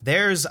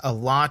There's a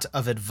lot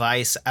of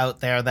advice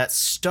out there that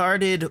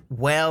started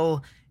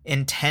well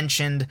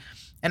intentioned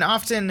and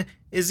often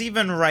is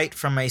even right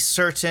from a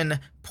certain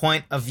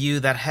point of view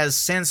that has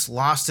since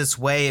lost its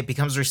way. It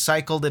becomes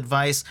recycled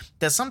advice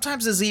that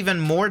sometimes is even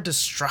more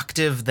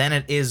destructive than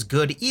it is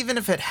good, even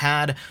if it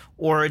had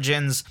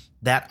origins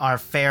that are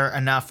fair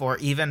enough or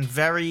even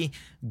very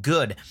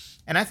good.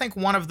 And I think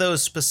one of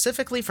those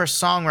specifically for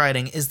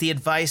songwriting is the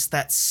advice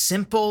that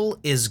simple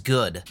is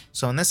good.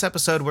 So in this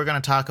episode, we're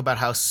going to talk about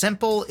how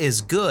simple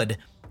is good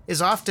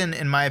is often,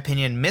 in my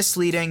opinion,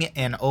 misleading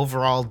and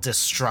overall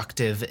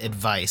destructive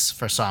advice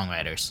for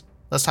songwriters.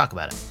 Let's talk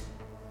about it.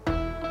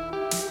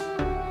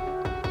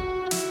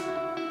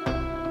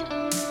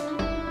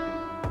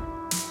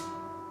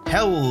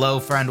 Hello,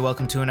 friend.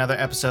 Welcome to another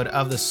episode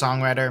of the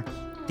Songwriter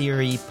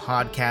Theory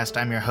Podcast.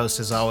 I'm your host,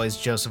 as always,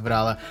 Joseph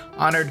Vidala.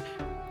 Honored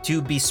to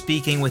be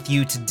speaking with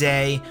you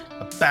today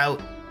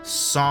about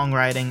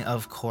songwriting.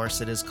 Of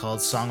course, it is called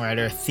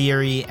Songwriter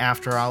Theory.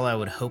 After all, I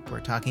would hope we're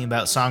talking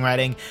about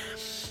songwriting.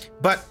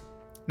 But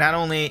not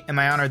only am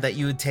I honored that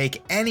you would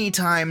take any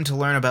time to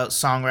learn about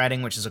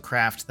songwriting, which is a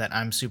craft that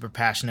I'm super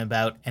passionate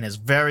about and is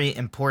very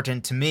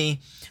important to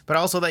me, but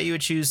also that you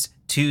would choose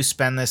to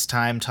spend this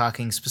time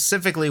talking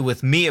specifically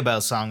with me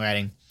about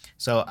songwriting.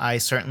 So I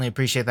certainly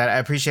appreciate that. I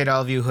appreciate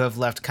all of you who have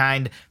left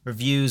kind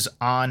reviews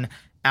on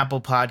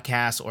Apple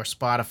Podcasts or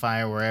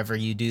Spotify or wherever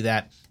you do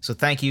that. So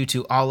thank you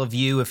to all of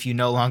you if you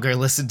no longer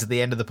listen to the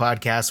end of the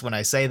podcast when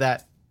I say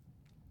that.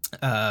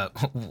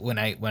 When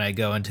I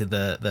go into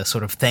the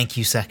sort of thank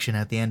you section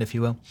at the end, if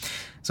you will.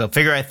 So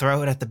figure I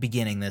throw it at the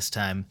beginning this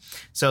time.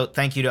 So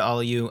thank you to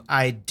all of you.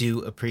 I do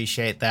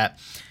appreciate that.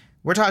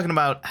 We're talking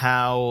about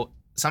how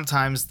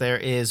sometimes there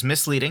is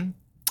misleading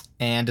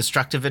and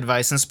destructive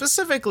advice, and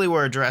specifically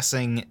we're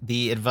addressing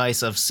the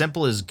advice of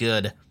simple is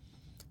good,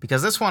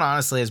 because this one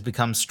honestly has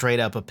become straight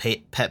up a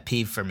pet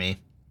peeve for me,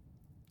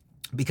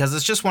 because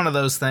it's just one of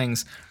those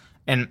things,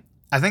 and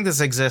I think this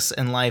exists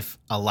in life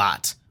a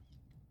lot,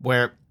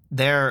 where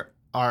there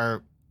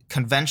are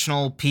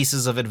conventional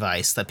pieces of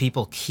advice that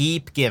people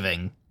keep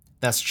giving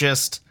that's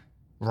just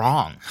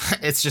wrong.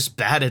 It's just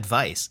bad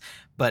advice.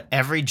 But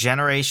every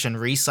generation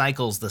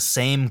recycles the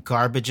same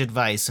garbage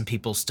advice and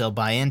people still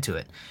buy into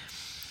it.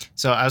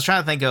 So I was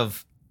trying to think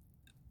of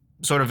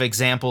sort of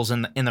examples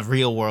in the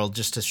real world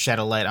just to shed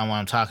a light on what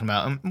I'm talking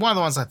about. And one of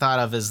the ones I thought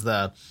of is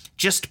the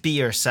just be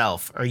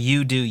yourself or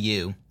you do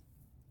you.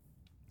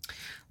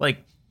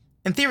 Like,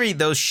 in theory,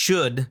 those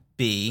should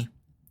be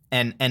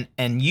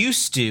and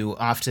used to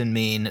often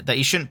mean that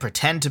you shouldn't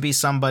pretend to be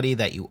somebody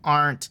that you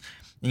aren't,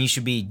 and you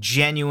should be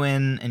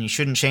genuine, and you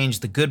shouldn't change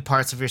the good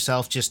parts of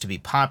yourself just to be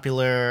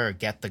popular or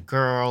get the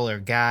girl or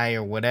guy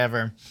or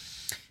whatever.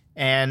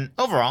 And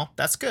overall,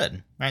 that's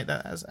good, right?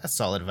 That's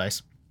solid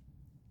advice.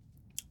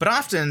 But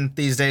often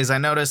these days, I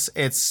notice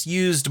it's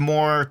used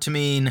more to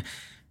mean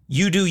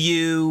you do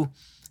you,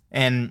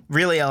 and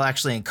really I'll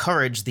actually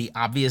encourage the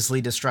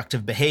obviously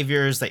destructive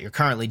behaviors that you're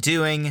currently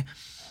doing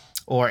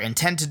or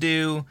intend to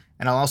do,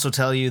 and I'll also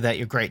tell you that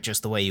you're great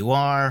just the way you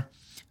are,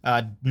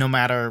 no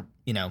matter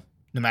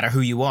who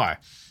you are.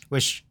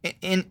 Which,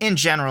 in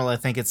general, I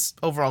think it's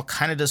overall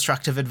kind of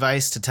destructive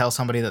advice to tell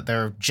somebody that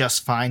they're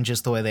just fine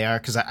just the way they are,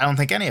 because I don't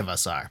think any of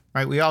us are,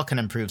 right? We all can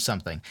improve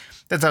something.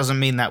 That doesn't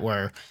mean that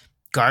we're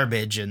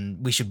garbage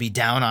and we should be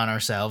down on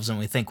ourselves and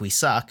we think we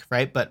suck,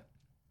 right? But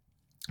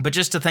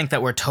just to think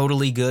that we're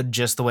totally good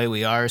just the way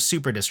we are is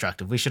super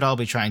destructive. We should all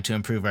be trying to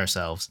improve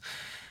ourselves.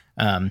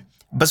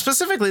 But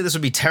specifically, this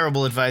would be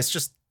terrible advice,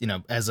 just,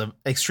 as an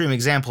extreme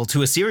example,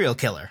 to a serial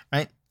killer,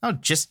 right? Oh,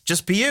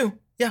 just be you.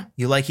 Yeah,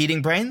 you like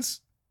eating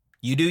brains?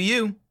 You do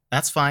you.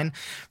 That's fine,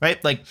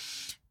 right? Like,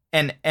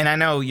 and I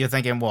know you're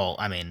thinking, well,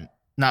 I mean,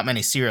 not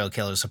many serial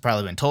killers have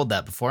probably been told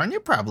that before, and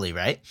you're probably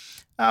right.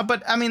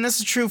 But, I mean,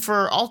 this is true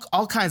for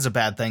all kinds of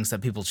bad things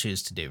that people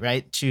choose to do,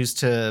 right? Choose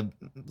to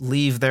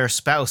leave their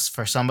spouse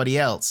for somebody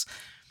else,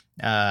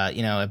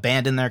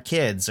 abandon their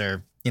kids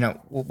or,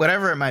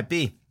 whatever it might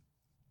be.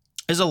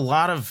 There's a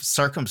lot of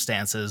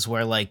circumstances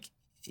where, like,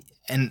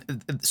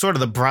 and sort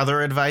of the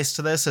brother advice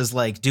to this is,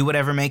 like, do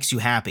whatever makes you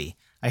happy.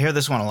 I hear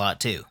this one a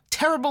lot, too.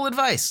 Terrible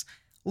advice.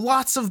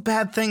 Lots of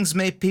bad things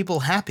make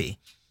people happy.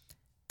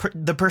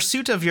 The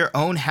pursuit of your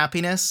own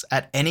happiness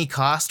at any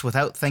cost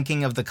without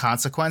thinking of the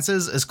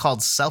consequences is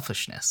called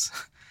selfishness.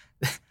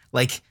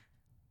 like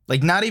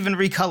not even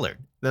recolored.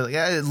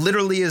 It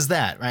literally is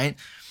that, right?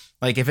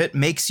 Like, if it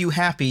makes you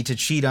happy to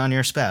cheat on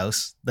your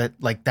spouse,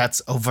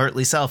 that's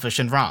overtly selfish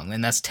and wrong,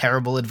 and that's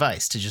terrible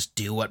advice to just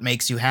do what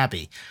makes you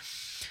happy.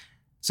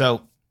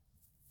 So,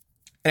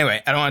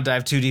 anyway, I don't want to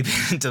dive too deep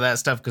into that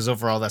stuff because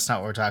overall, that's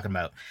not what we're talking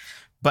about.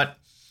 But,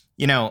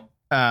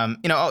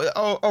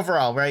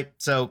 overall, right?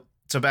 So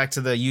back to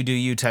the you do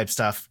you type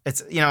stuff.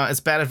 It's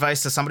bad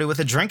advice to somebody with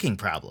a drinking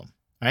problem,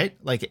 right?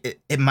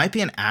 Like, it might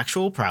be an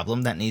actual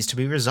problem that needs to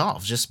be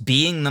resolved. Just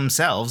being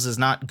themselves is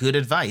not good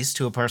advice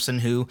to a person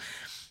who,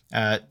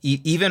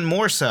 even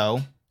more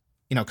so,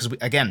 because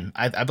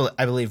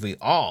I believe we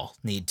all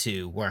need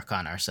to work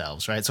on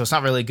ourselves, right? So it's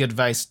not really good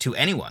advice to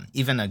anyone,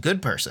 even a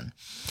good person.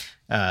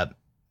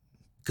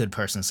 good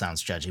person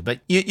sounds judgy, but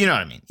you know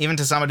what I mean. Even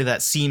to somebody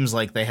that seems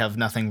like they have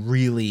nothing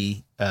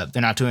really, they're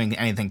not doing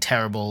anything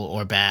terrible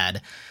or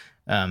bad.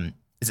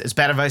 It's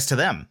bad advice to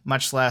them,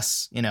 much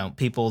less,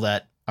 people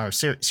that are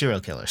serial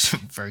killers,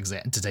 for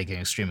example, to take an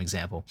extreme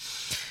example.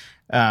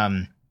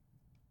 And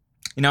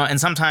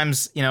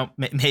sometimes,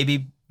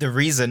 maybe the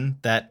reason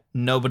that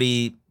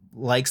nobody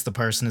likes the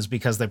person is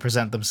because they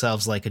present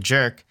themselves like a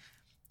jerk.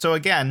 So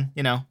again,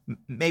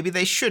 maybe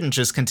they shouldn't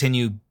just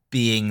continue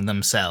being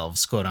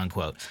themselves, quote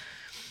unquote.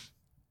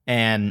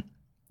 And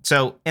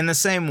so in the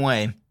same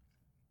way,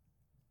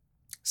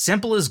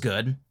 simple is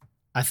good,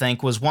 I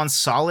think, was once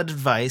solid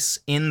advice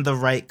in the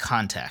right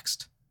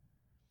context,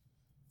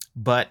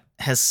 but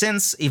has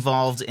since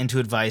evolved into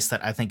advice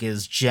that I think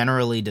is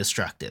generally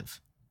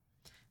destructive.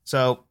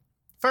 So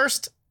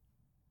first,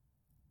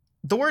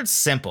 the word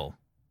simple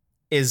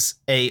is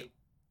a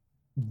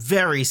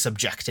very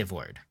subjective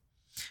word,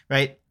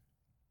 right?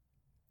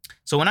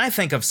 So when I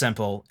think of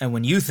simple and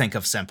when you think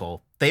of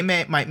simple, they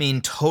might mean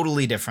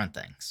totally different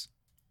things,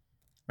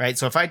 right?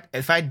 So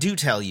if I do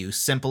tell you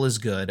simple is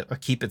good or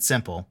keep it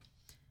simple,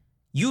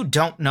 you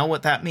don't know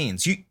what that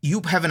means.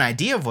 You have an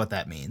idea of what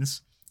that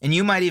means, and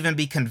you might even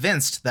be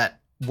convinced that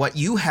what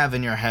you have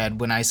in your head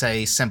when I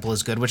say simple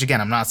is good, which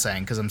again, I'm not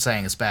saying because I'm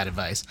saying it's bad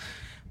advice,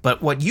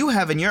 but what you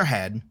have in your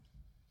head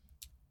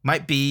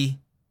might be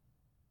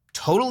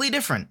totally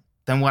different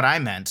than what I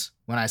meant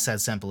when I said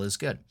simple is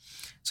good.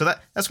 So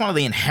that's one of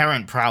the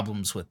inherent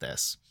problems with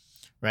this,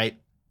 right?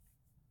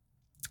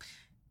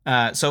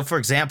 So for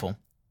example,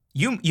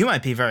 you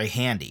might be very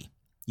handy.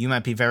 You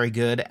might be very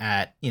good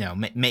at,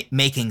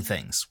 making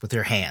things with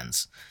your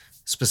hands,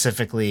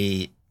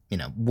 specifically,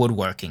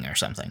 woodworking or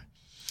something.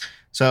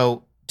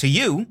 So to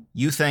you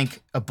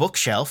think a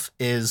bookshelf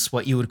is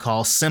what you would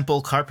call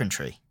simple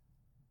carpentry.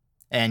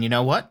 And you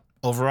know what?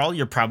 Overall,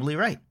 you're probably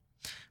right.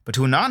 But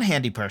to a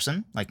non-handy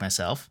person like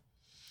myself,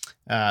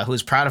 who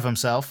is proud of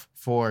himself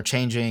for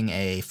changing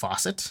a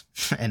faucet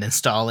and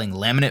installing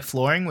laminate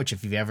flooring, which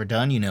if you've ever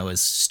done,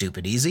 is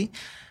stupid easy.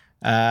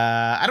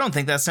 I don't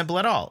think that's simple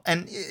at all.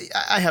 And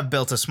I have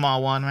built a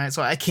small one, right?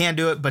 So I can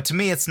do it. But to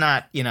me, it's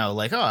not,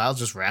 like, I'll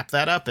just wrap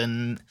that up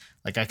and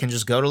like I can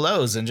just go to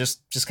Lowe's and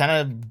just kind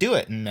of do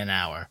it in an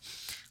hour.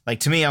 Like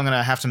to me, I'm going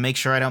to have to make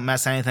sure I don't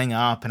mess anything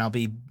up, and I'll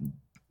be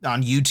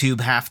on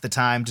YouTube half the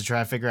time to try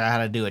to figure out how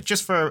to do it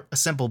just for a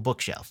simple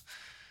bookshelf.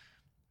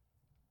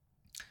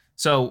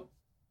 So,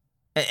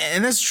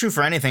 and this is true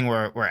for anything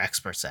we're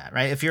experts at,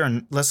 right? If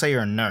let's say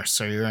you're a nurse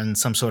or you're in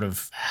some sort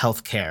of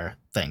healthcare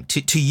thing,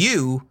 to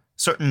you,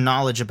 certain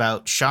knowledge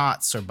about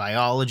shots or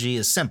biology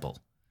is simple,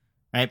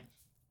 right?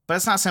 But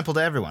it's not simple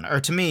to everyone. Or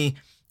to me,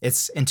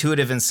 it's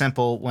intuitive and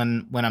simple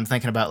when I'm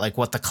thinking about like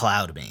what the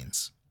cloud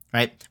means,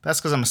 right? But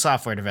that's because I'm a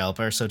software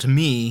developer. So to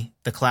me,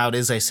 the cloud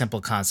is a simple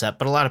concept,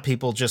 but a lot of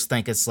people just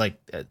think it's like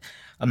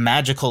a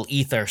magical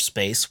ether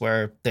space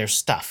where there's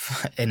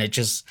stuff and it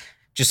just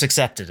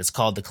accept it. It's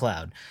called the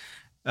cloud.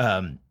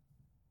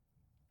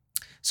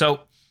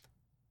 So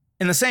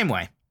in the same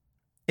way,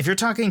 if you're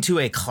talking to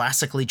a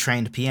classically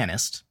trained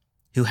pianist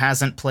who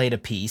hasn't played a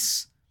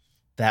piece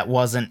that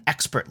wasn't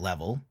expert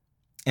level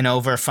in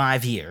over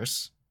 5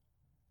 years,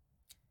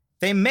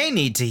 they may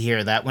need to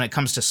hear that when it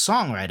comes to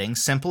songwriting,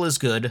 simple is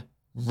good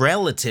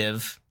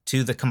relative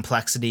to the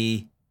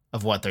complexity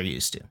of what they're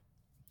used to.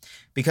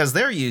 Because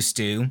they're used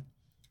to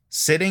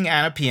sitting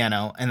at a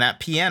piano, and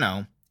that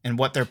piano and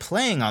what they're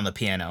playing on the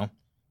piano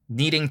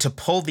needing to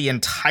pull the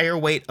entire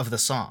weight of the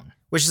song,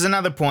 which is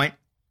another point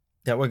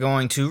that we're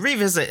going to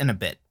revisit in a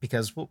bit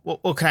because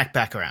we'll connect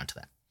back around to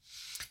that.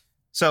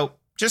 So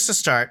just to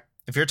start,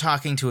 if you're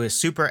talking to a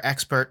super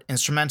expert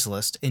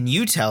instrumentalist and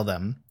you tell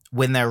them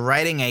when they're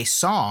writing a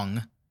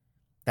song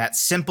that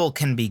simple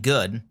can be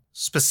good,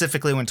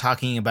 specifically when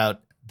talking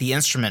about the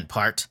instrument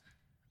part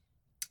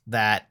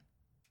that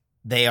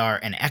they are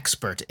an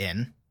expert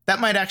in,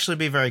 that might actually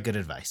be very good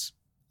advice.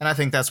 And I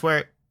think that's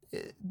where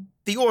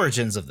the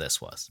origins of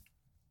this was.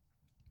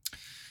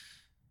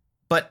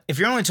 But if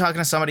you're only talking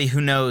to somebody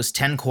who knows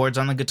 10 chords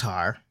on the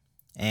guitar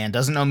and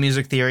doesn't know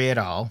music theory at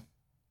all,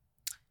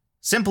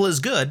 simple is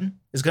good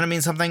is going to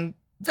mean something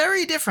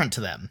very different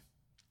to them.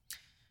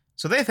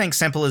 So they think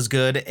simple is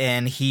good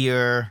and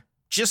here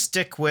just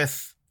stick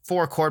with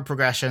 4 chord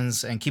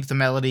progressions and keep the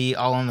melody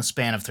all on the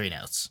span of 3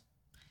 notes,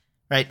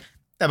 right?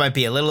 That might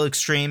be a little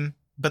extreme,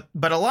 but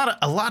a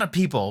lot of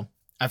people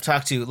I've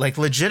talked to like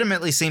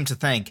legitimately seem to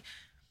think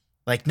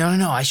like,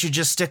 no, I should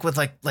just stick with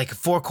like a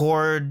 4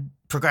 chord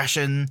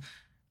progression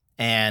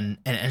and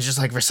just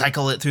like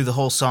recycle it through the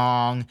whole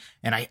song.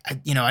 And I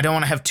don't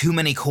want to have too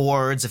many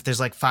chords. If there's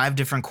like 5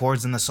 different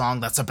chords in the song,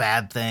 that's a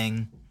bad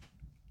thing.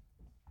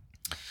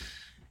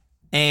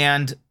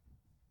 And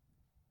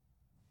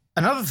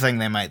another thing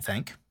they might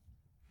think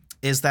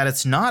is that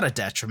it's not a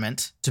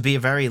detriment to be a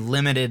very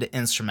limited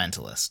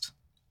instrumentalist.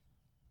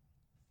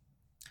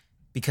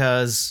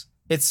 Because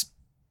it's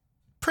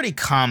pretty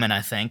common,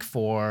 I think,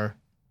 for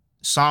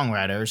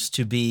songwriters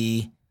to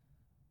be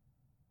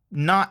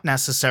not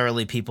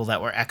necessarily people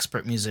that were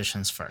expert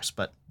musicians first,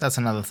 but that's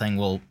another thing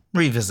we'll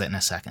revisit in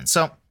a second.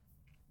 So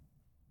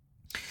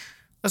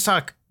let's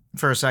talk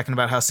for a second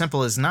about how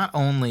simple is not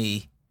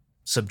only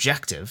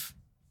subjective,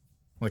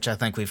 which I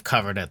think we've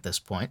covered at this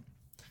point,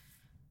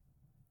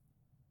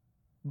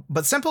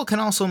 but simple can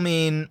also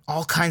mean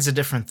all kinds of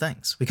different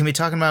things. We can be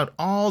talking about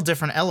all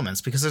different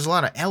elements because there's a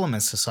lot of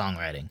elements to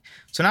songwriting.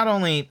 So not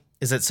only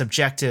is it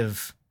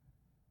subjective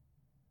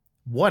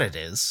what it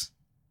is,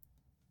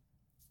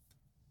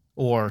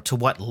 or to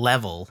what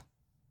level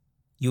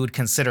you would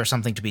consider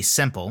something to be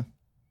simple,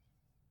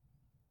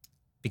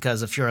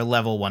 because if you're a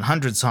level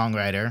 100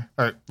 songwriter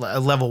or a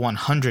level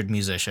 100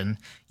 musician,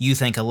 you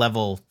think a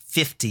level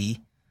 50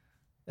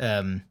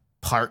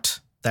 part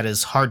that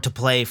is hard to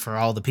play for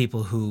all the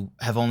people who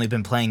have only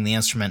been playing the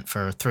instrument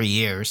for 3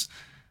 years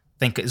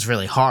think is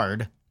really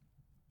hard.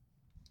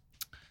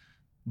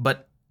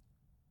 But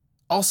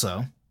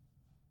also,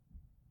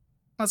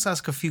 let's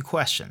ask a few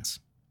questions.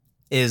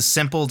 Is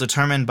simple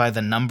determined by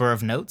the number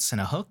of notes in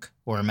a hook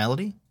or a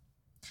melody?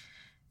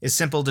 Is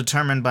simple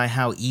determined by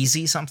how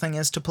easy something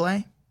is to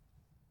play?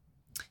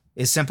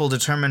 Is simple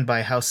determined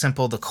by how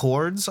simple the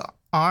chords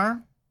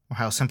are or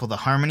how simple the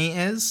harmony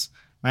is,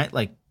 right?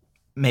 Like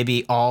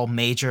maybe all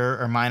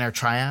major or minor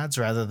triads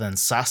rather than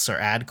sus or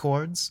add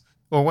chords?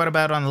 Or what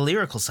about on the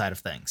lyrical side of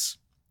things?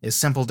 Is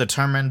simple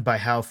determined by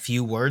how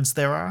few words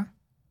there are?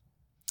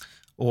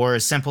 Or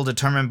is simple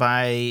determined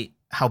by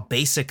how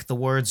basic the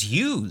words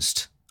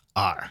used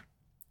are,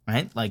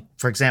 right? Like,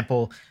 for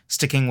example,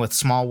 sticking with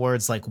small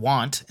words like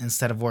want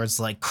instead of words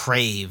like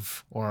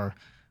crave, or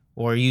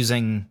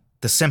using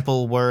the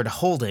simple word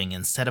holding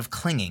instead of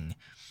clinging,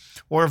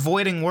 or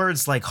avoiding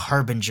words like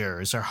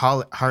harbingers or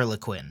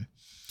harlequin,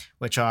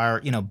 which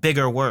are,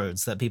 bigger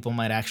words that people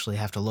might actually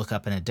have to look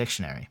up in a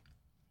dictionary.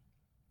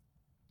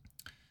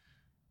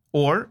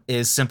 Or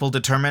is simple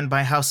determined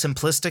by how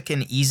simplistic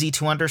and easy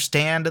to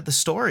understand the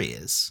story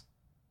is?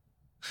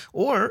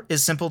 Or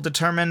is simple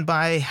determined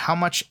by how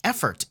much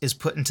effort is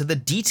put into the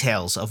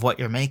details of what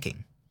you're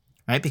making,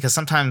 right? Because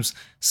sometimes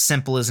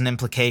simple is an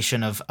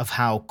implication of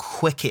how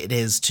quick it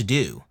is to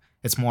do.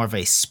 It's more of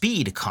a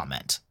speed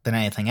comment than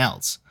anything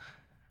else.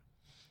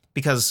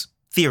 Because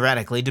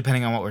theoretically,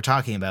 depending on what we're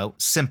talking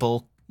about,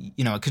 simple,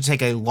 it could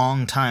take a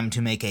long time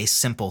to make a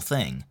simple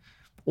thing.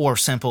 Or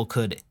simple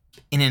could,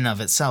 in and of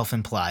itself,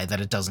 imply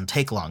that it doesn't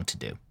take long to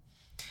do.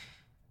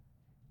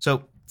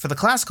 So, for the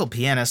classical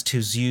pianist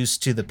who's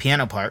used to the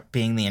piano part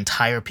being the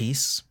entire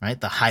piece, right?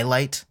 The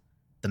highlight,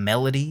 the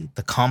melody,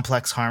 the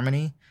complex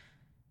harmony,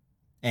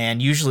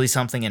 and usually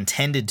something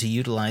intended to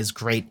utilize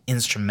great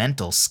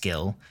instrumental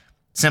skill,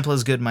 simple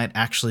is good might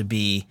actually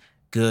be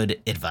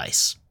good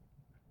advice.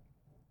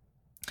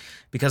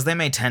 Because they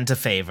may tend to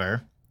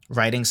favor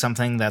writing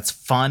something that's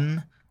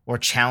fun or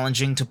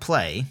challenging to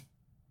play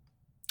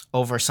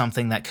over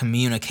something that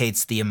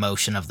communicates the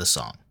emotion of the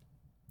song.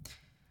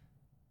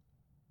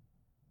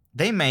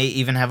 They may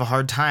even have a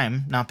hard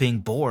time not being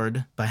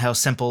bored by how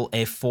simple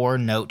a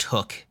 4-note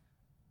hook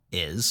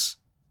is.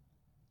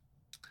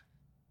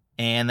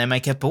 And they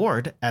might get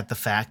bored at the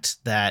fact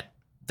that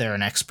they're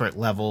an expert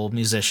level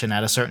musician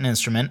at a certain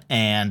instrument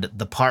and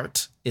the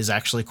part is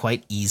actually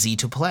quite easy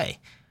to play,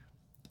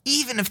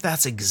 even if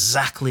that's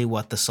exactly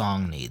what the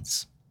song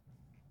needs.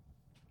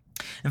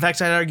 In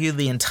fact, I'd argue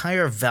the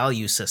entire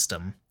value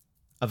system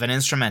of an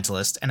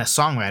instrumentalist and a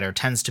songwriter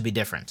tends to be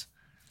different.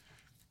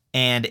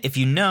 And if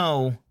you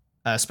know,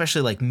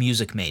 especially like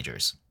music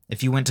majors,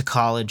 if you went to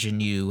college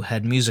and you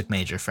had music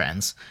major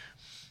friends,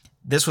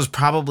 this was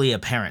probably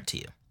apparent to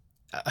you.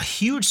 A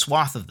huge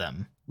swath of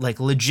them like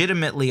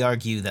legitimately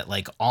argue that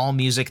like all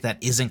music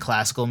that isn't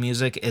classical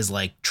music is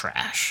like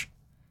trash.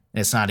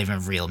 It's not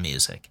even real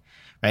music,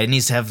 right? It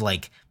needs to have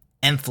like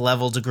nth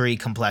level degree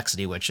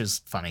complexity, which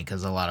is funny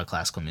because a lot of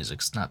classical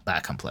music's not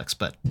that complex,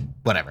 but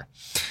whatever.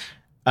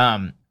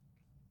 And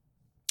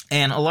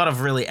a lot of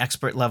really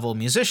expert level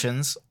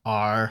musicians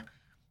are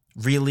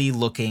really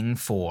looking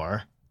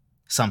for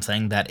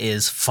something that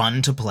is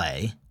fun to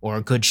play or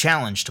a good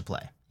challenge to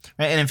play.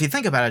 Right? And if you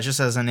think about it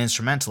just as an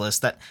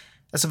instrumentalist,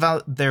 that's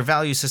their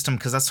value system,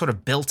 because that's sort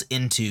of built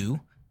into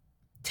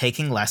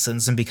taking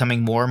lessons and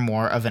becoming more and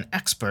more of an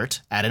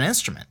expert at an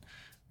instrument.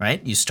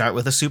 Right? You start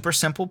with a super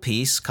simple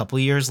piece. A couple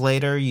years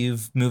later,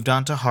 you've moved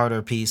on to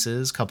harder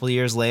pieces. A couple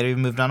years later, you've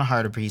moved on to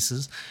harder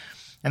pieces.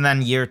 And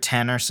then year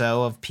 10 or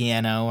so of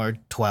piano, or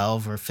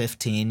 12 or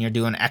 15, you're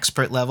doing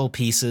expert level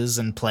pieces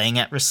and playing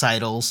at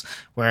recitals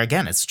where,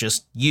 again, it's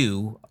just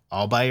you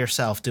all by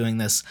yourself doing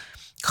this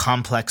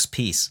complex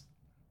piece.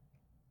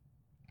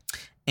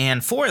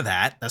 And for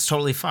that, that's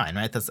totally fine,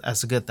 right?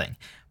 That's a good thing.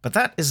 But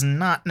that is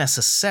not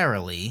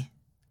necessarily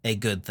a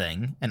good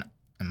thing, and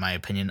in my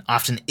opinion,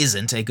 often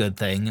isn't a good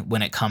thing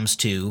when it comes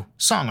to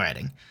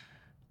songwriting.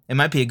 It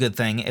might be a good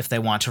thing if they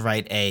want to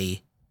write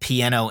a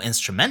piano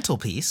instrumental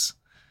piece,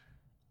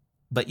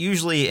 but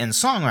usually in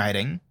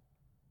songwriting,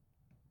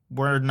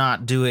 we're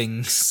not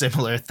doing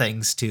similar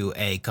things to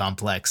a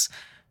complex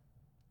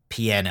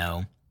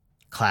piano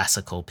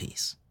classical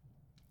piece.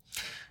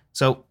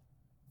 So,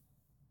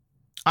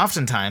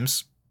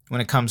 oftentimes,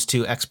 when it comes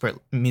to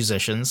expert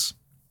musicians,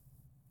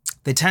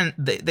 They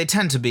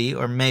tend to be,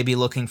 or maybe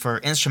looking for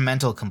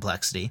instrumental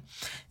complexity,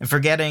 and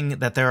forgetting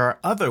that there are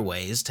other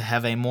ways to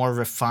have a more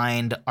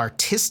refined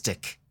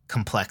artistic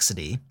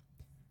complexity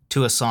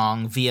to a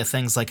song via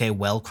things like a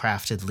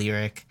well-crafted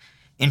lyric,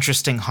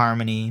 interesting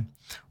harmony,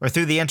 or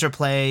through the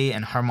interplay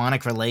and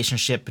harmonic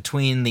relationship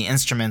between the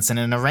instruments in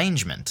an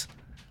arrangement.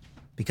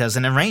 Because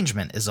an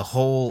arrangement is a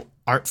whole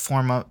art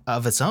form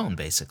of its own,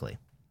 basically.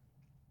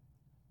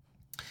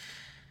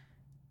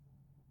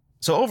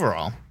 So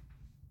overall,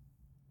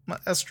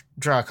 let's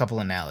draw a couple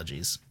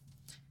analogies.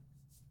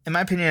 In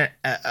my opinion,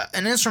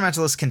 an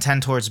instrumentalist can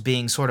tend towards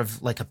being sort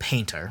of like a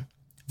painter,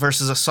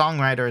 versus a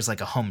songwriter is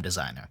like a home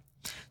designer.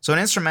 So an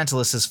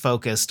instrumentalist is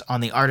focused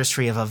on the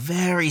artistry of a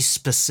very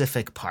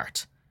specific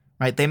part,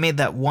 right? They made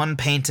that one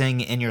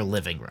painting in your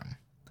living room.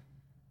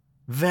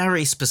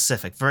 Very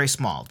specific, very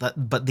small,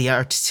 but the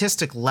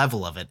artistic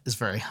level of it is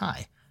very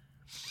high.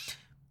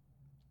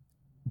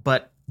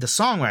 But the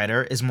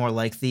songwriter is more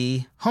like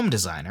the home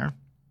designer,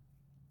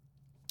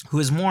 who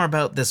is more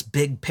about this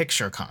big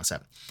picture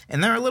concept.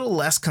 And they're a little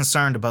less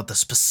concerned about the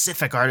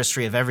specific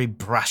artistry of every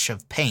brush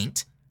of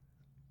paint,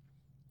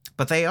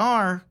 but they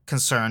are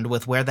concerned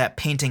with where that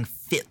painting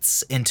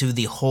fits into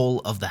the whole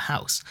of the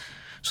house.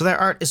 So their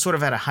art is sort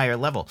of at a higher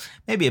level.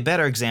 Maybe a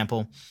better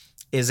example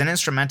is an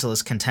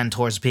instrumentalist can tend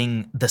towards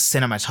being the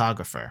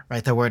cinematographer,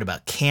 right? They're worried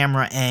about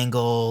camera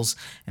angles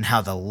and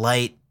how the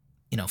light,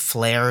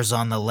 flares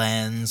on the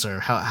lens,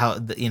 or how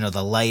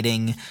the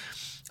lighting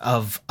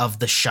of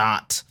the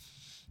shot,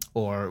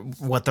 or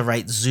what the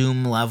right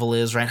zoom level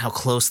is, right? How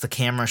close the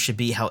camera should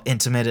be, how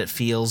intimate it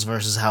feels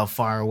versus how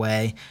far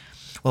away.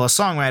 Well, a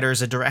songwriter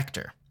is a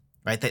director,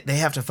 right? They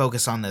have to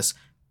focus on this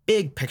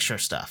big picture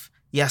stuff.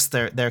 Yes,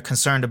 they're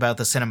concerned about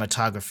the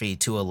cinematography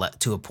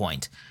to a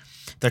point.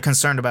 They're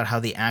concerned about how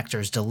the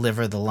actors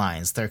deliver the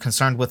lines. They're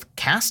concerned with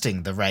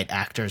casting the right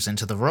actors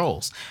into the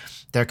roles.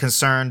 They're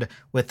concerned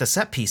with the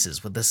set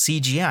pieces, with the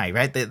CGI,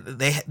 right?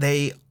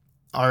 They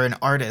are an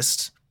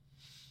artist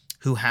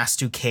who has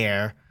to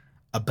care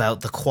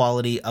about the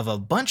quality of a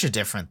bunch of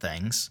different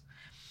things,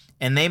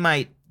 and they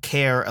might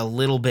care a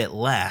little bit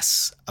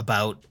less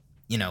about,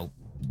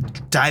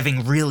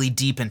 diving really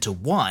deep into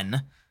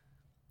one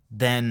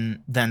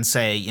than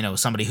say,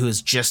 somebody who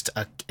is just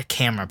a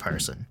camera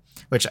person,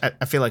 which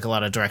I feel like a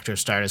lot of directors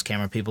start as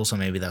camera people, so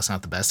maybe that's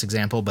not the best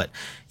example, but,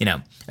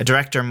 a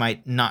director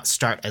might not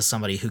start as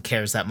somebody who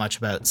cares that much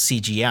about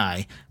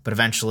CGI, but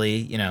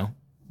eventually,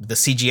 the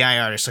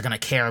CGI artists are going to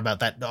care about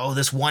that. Oh,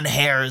 this one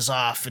hair is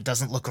off. It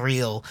doesn't look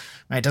real.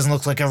 Right? It doesn't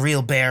look like a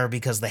real bear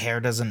because the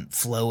hair doesn't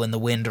flow in the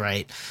wind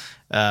right.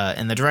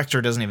 And the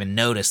director doesn't even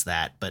notice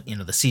that. But, the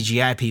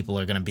CGI people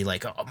are going to be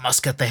like, oh,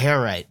 must get the hair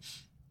right.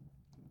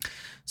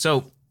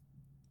 So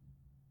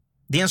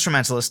the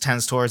instrumentalist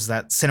tends towards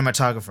that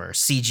cinematographer,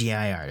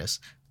 CGI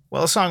artist.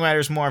 Well, a songwriter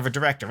is more of a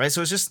director, right?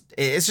 So it's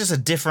just a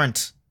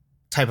different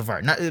type of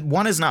art.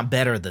 One is not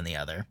better than the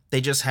other.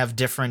 They just have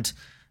different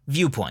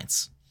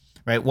viewpoints.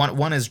 Right,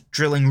 one is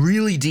drilling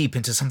really deep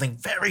into something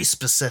very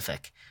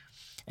specific,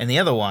 and the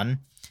other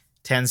one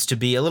tends to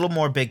be a little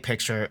more big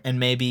picture, and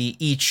maybe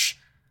each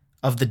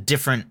of the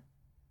different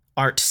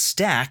art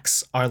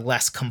stacks are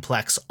less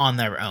complex on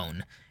their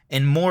own,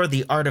 and more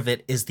the art of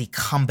it is the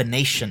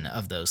combination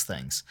of those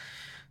things.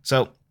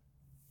 So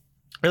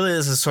really,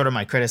 this is sort of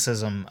my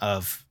criticism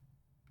of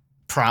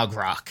prog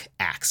rock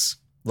acts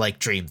like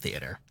Dream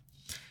Theater,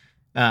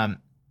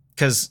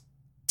 because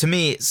to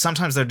me,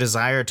 sometimes their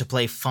desire to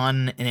play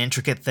fun and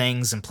intricate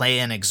things and play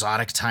in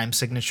exotic time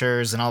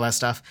signatures and all that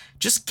stuff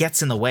just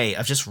gets in the way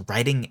of just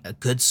writing a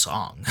good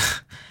song.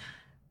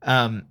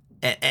 And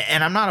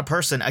I'm not a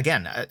person,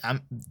 again,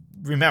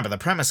 remember, the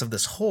premise of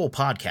this whole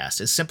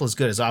podcast is simple as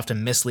good is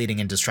often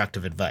misleading and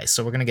destructive advice.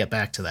 So we're going to get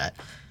back to that.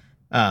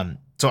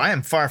 So I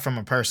am far from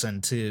a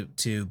person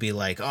to be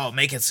like, oh,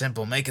 make it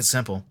simple, make it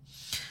simple.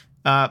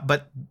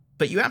 But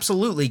you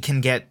absolutely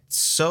can get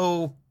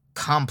so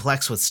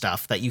complex with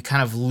stuff that you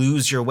kind of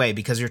lose your way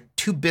because you're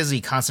too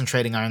busy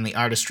concentrating on the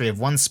artistry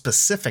of one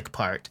specific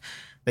part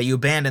that you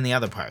abandon the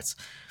other parts.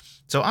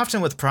 So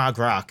often with prog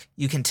rock,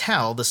 you can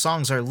tell the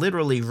songs are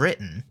literally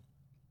written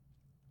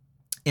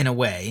in a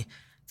way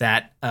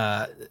that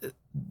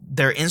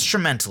they're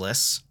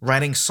instrumentalists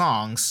writing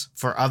songs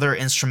for other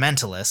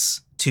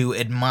instrumentalists to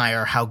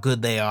admire how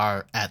good they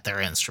are at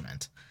their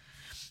instrument.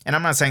 And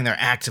I'm not saying they're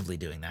actively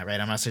doing that, right?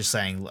 I'm not just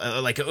saying,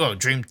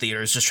 Dream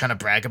Theater is just trying to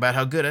brag about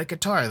how good at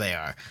guitar they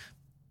are.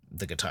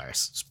 The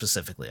guitarists,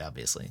 specifically,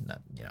 obviously.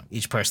 Not,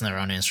 each person their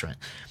own instrument.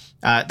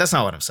 That's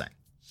not what I'm saying.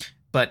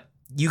 But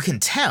you can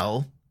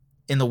tell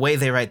in the way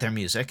they write their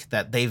music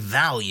that they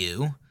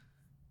value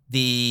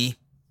the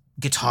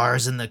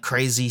guitars and the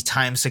crazy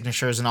time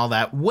signatures and all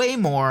that way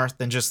more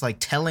than just,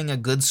 telling a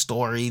good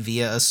story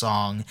via a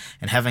song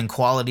and having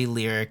quality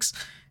lyrics.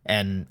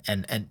 And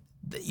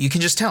you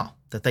can just tell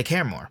that they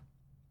care more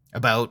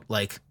about,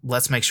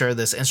 let's make sure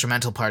this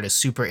instrumental part is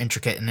super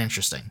intricate and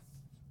interesting.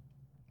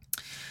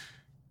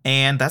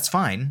 And that's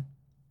fine.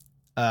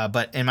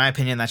 But in my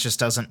opinion, that just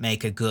doesn't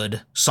make a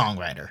good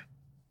songwriter.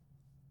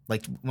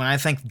 Like when I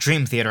think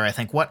Dream Theater, I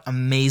think what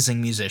amazing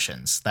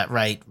musicians that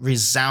write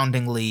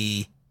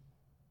resoundingly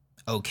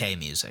okay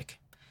music.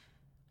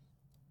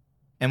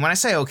 And when I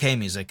say okay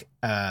music,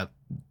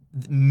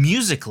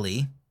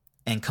 musically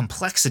and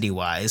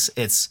complexity-wise,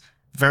 it's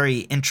very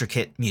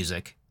intricate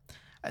music.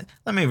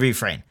 Let me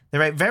reframe. They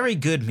write very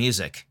good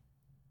music,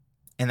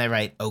 and they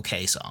write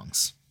okay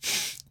songs,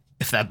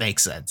 if that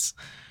makes sense.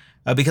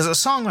 Because a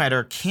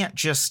songwriter can't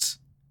just...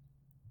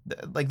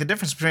 Like, the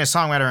difference between a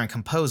songwriter and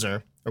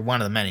composer, or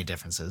one of the many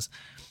differences,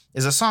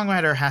 is a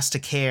songwriter has to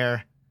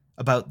care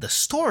about the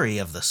story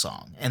of the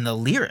song and the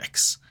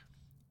lyrics.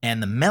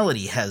 And the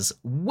melody has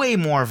way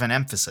more of an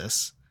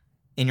emphasis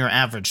in your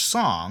average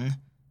song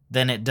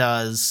than it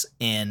does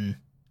in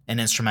an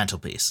instrumental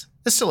piece.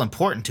 It's still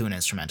important to an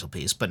instrumental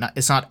piece, but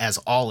it's not as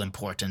all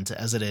important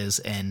as it is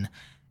in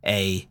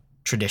a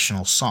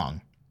traditional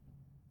song.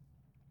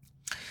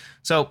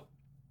 So,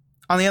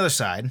 on the other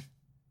side,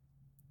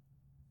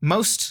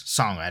 most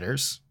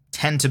songwriters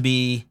tend to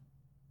be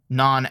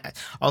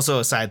also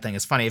a side thing,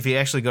 it's funny, if you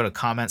actually go to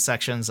comment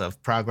sections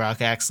of prog rock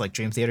acts like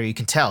Dream Theater, you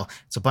can tell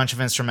it's a bunch of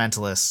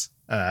instrumentalists,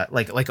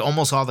 like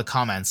almost all the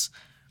comments.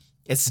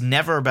 It's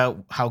never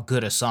about how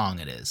good a song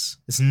it is.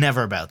 It's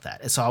never about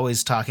that. It's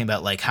always talking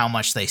about like how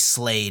much they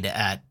slayed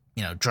at,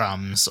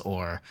 drums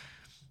or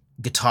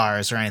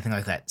guitars or anything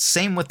like that.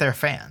 Same with their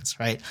fans,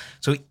 right?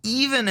 So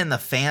even in the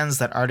fans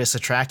that artists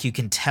attract, you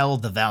can tell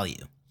the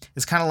value.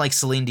 It's kind of like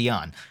Celine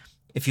Dion.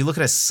 If you look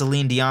at a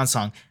Celine Dion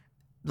song,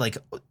 like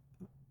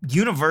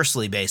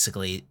universally,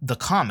 basically, the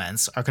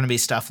comments are going to be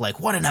stuff like,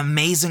 what an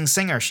amazing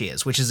singer she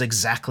is, which is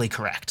exactly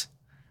correct.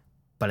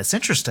 But it's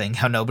interesting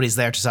how nobody's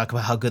there to talk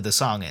about how good the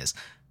song is.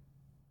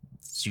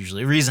 It's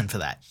usually a reason for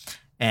that.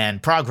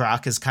 And prog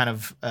rock is kind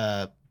of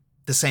the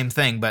same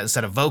thing, but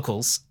instead of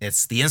vocals,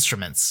 it's the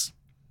instruments.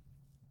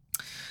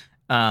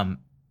 Not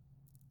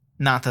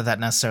that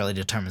necessarily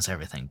determines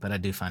everything, but I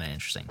do find it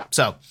interesting.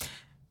 So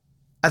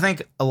I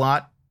think a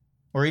lot,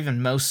 or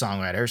even most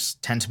songwriters,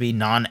 tend to be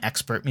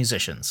non-expert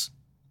musicians.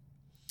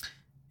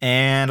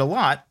 And a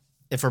lot,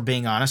 if we're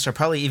being honest, are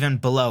probably even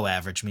below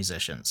average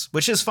musicians,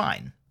 which is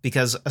fine,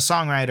 because a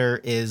songwriter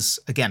is,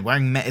 again,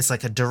 it's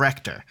like a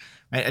director,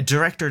 right? A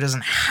director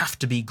doesn't have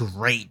to be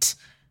great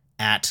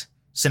at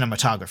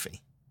cinematography,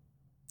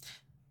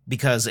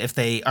 because if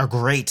they are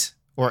great,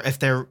 or if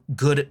they're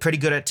pretty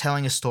good at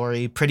telling a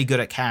story, pretty good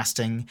at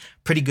casting,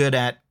 pretty good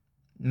at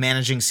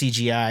managing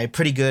CGI,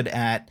 pretty good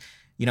at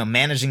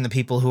managing the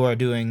people who are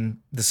doing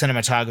the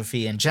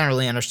cinematography and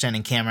generally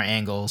understanding camera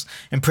angles,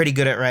 and pretty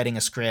good at writing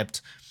a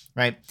script,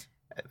 right?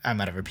 I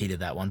might have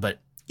repeated that one, but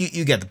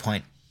you get the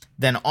point.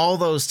 Then all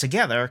those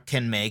together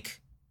can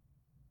make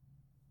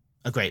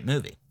a great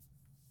movie.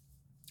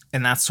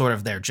 And that's sort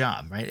of their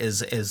job, right?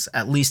 Is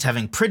at least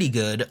having pretty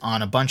good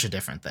on a bunch of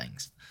different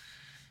things.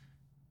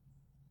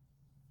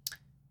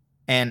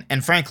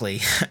 And frankly,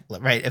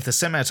 right, if the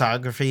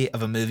cinematography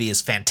of a movie is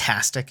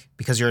fantastic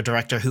because you're a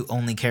director who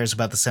only cares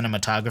about the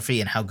cinematography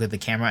and how good the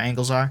camera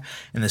angles are,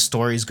 and the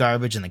story's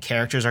garbage and the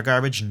characters are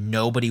garbage,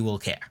 nobody will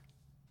care,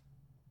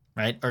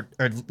 right? Or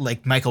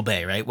like Michael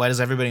Bay, right? Why does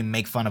everybody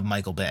make fun of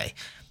Michael Bay?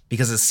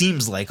 Because it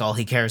seems like all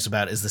he cares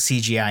about is the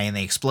CGI and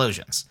the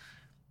explosions.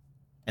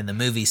 And the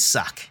movies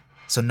suck,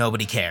 so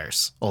nobody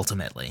cares,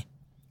 ultimately,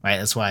 right?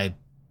 That's why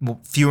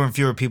fewer and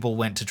fewer people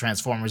went to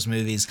Transformers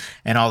movies,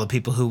 and all the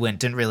people who went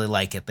didn't really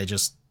like it. They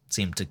just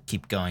seemed to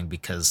keep going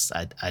because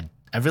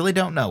I really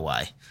don't know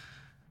why.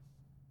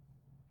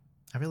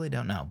 I really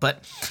don't know.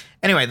 But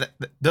anyway,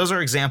 those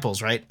are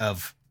examples, right,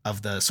 of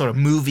the sort of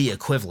movie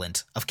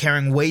equivalent of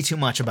caring way too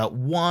much about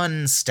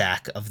one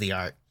stack of the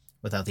art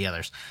without the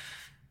others.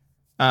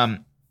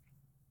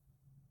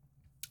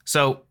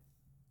 So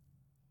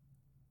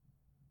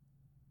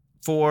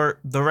for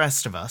the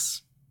rest of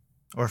us,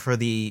 or for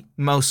the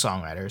most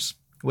songwriters,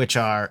 which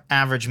are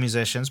average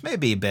musicians,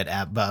 maybe a bit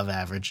above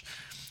average,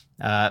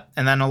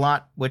 and then a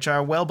lot which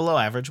are well below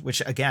average,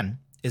 which again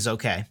is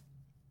okay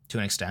to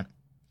an extent.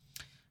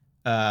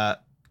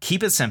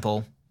 Keep it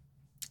simple,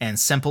 and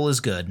simple is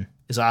good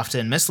is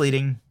often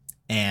misleading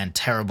and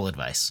terrible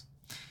advice.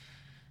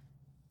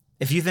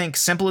 If you think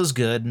simple is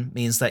good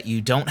means that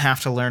you don't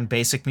have to learn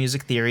basic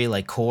music theory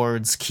like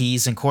chords,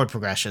 keys, and chord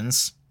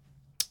progressions,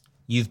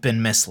 you've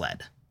been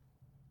misled.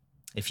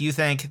 If you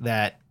think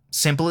that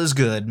simple is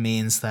good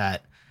means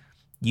that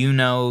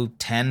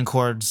 10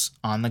 chords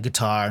on the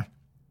guitar,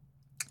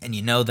 and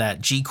you know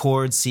that G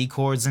chords, C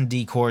chords, and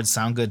D chords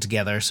sound good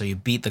together, so you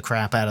beat the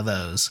crap out of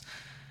those,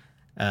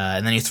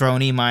 and then you throw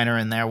an E minor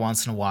in there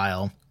once in a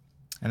while,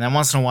 and then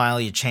once in a while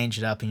you change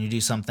it up and you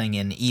do something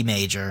in E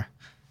major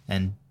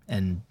and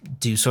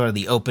do sort of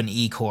the open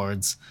E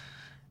chords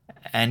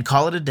and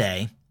call it a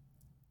day,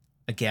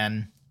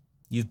 again,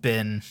 you've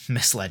been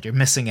misled. You're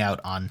missing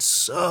out on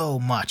so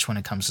much when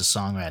it comes to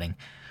songwriting.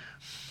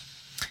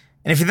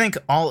 And if you think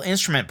all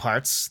instrument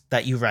parts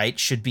that you write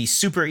should be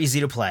super easy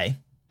to play,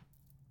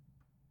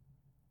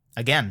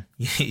 again,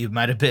 you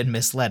might have been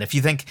misled. If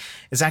you think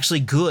it's actually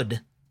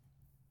good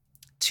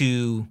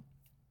to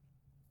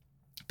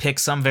pick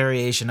some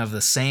variation of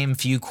the same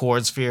few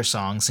chords for your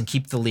songs and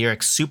keep the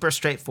lyrics super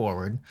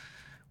straightforward,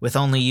 with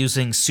only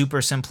using super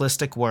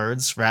simplistic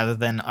words rather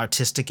than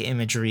artistic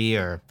imagery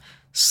or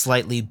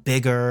slightly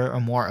bigger or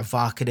more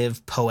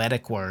evocative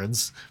poetic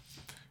words.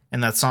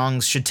 And that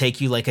songs should take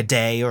you like a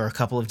day or a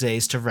couple of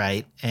days to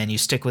write, and you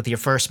stick with your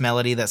first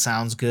melody that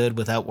sounds good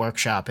without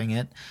workshopping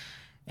it,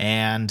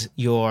 and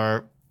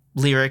your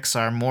lyrics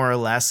are more or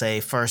less a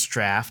first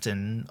draft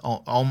and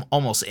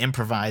almost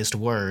improvised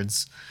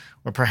words,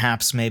 or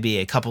perhaps maybe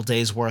a couple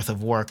days worth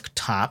of work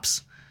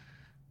tops,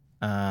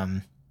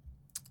 then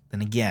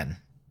again,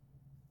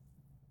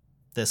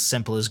 this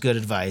simple is good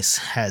advice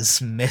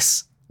has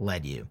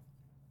misled you.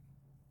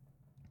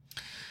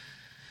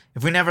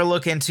 If we never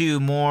look into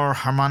more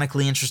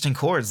harmonically interesting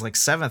chords like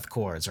seventh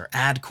chords or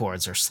add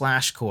chords or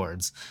slash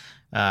chords,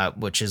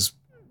 which is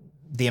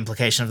the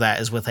implication of that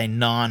is with a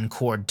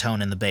non-chord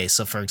tone in the bass.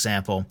 So for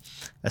example,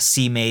 a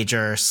C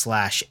major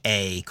 /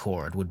 A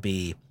chord would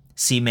be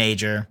C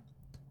major,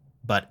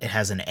 but it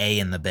has an A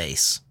in the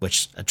bass,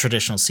 which a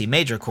traditional C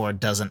major chord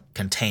doesn't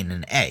contain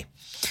an A.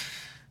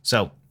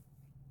 So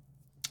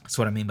that's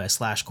what I mean by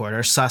slash chord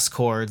or sus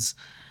chords.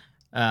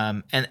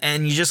 And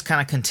you just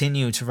kind of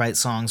continue to write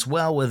songs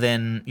well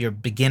within your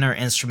beginner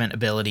instrument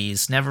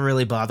abilities, never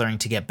really bothering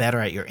to get better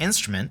at your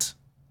instrument,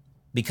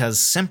 because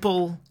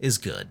simple is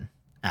good,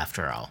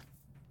 after all.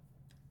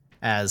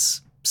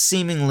 As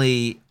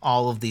seemingly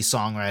all of these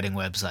songwriting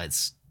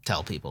websites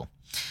tell people.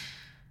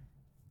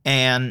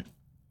 And,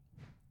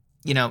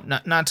 you know,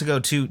 not to go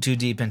too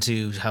deep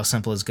into how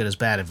simple is good as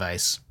bad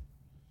advice,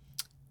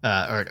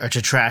 or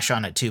to trash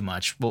on it too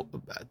much. Well,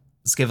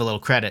 let's give a little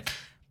credit.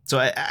 So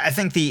I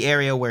think the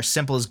area where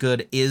simple is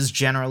good is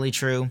generally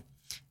true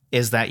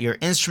is that your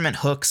instrument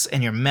hooks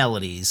and your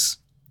melodies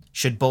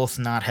should both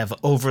not have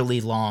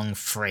overly long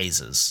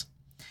phrases.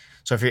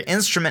 So if your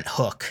instrument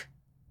hook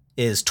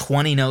is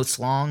 20 notes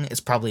long, it's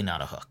probably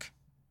not a hook.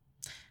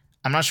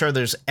 I'm not sure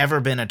there's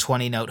ever been a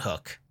 20-note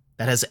hook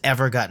that has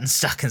ever gotten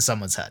stuck in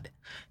someone's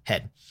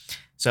head.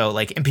 So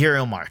like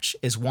Imperial March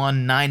is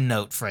one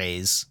 9-note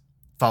phrase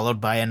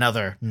followed by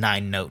another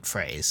 9-note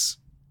phrase,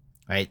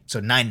 right? So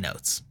 9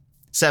 notes.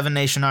 Seven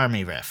Nation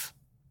Army riff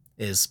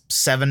is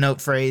 7-note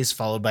phrase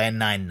followed by a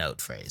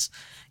 9-note phrase.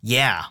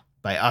 Yeah,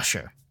 by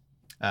Usher.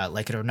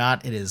 Like it or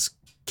not, it is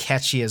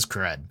catchy as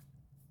crud.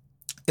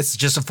 It's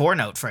just a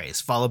 4-note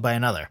phrase followed by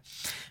another,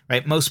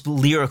 right? Most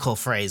lyrical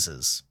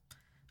phrases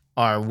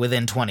are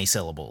within 20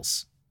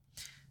 syllables.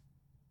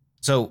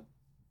 So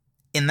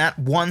in that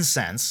one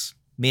sense,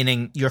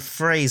 meaning your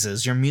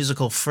phrases, your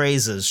musical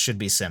phrases should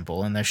be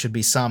simple and there should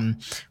be some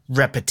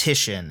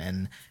repetition,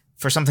 and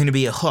for something to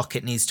be a hook,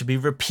 it needs to be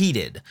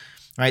repeated,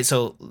 right?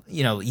 So,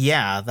 you know,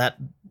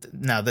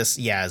 this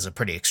is a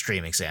pretty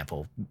extreme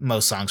example.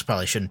 Most songs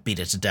probably shouldn't beat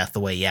it to death the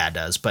way Yeah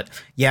does, but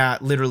Yeah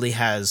literally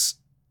has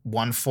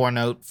one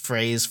 4-note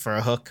phrase for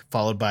a hook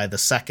followed by the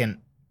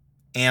second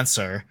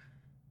answer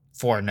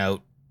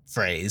 4-note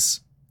phrase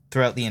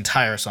throughout the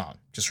entire song,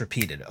 just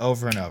repeated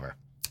over and over.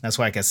 That's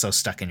why it gets so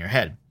stuck in your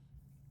head.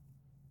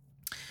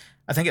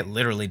 I think it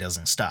literally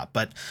doesn't stop,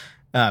 but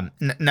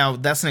now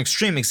that's an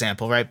extreme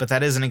example, right? But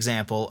that is an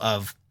example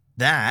of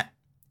that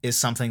is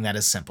something that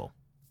is simple.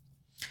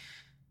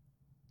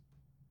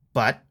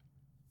 But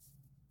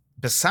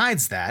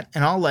besides that,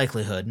 in all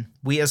likelihood,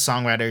 we as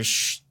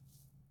songwriters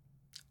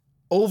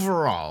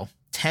overall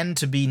tend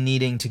to be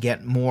needing to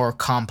get more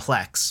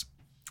complex,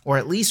 or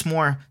at least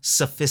more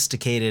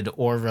sophisticated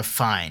or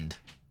refined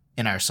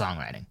in our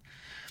songwriting.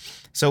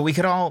 So we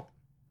all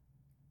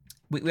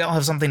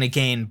have something to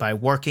gain by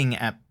working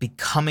at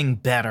becoming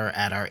better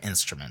at our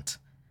instrument.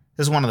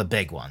 This is one of the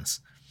big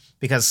ones,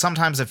 because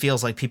sometimes it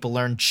feels like people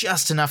learn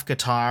just enough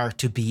guitar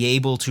to be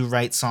able to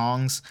write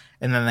songs,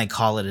 and then they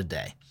call it a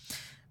day.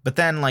 But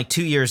then, like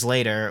 2 years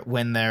later,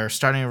 when they're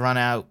starting to run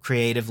out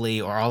creatively,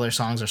 or all their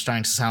songs are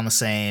starting to sound the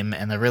same,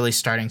 and they're really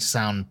starting to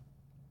sound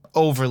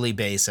overly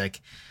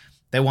basic,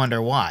 they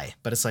wonder why.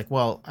 But it's like,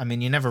 well, I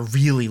mean, you never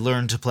really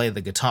learned to play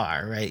the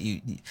guitar, right?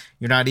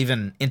 You're not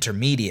even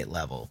intermediate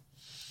level.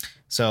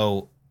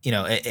 So, you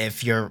know,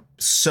 if you're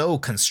so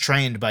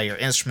constrained by your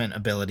instrument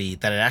ability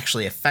that it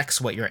actually affects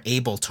what you're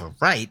able to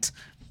write,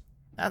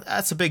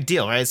 that's a big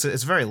deal, right?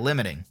 It's very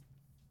limiting.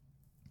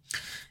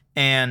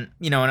 And,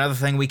 you know, another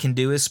thing we can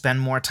do is spend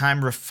more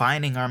time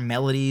refining our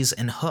melodies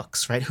and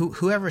hooks, right?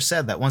 Whoever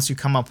said that once you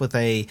come up with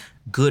a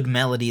good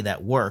melody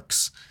that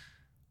works,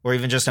 or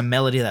even just a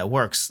melody that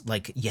works,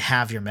 like you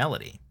have your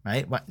melody,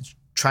 right?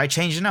 Try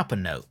changing up a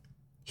note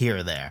here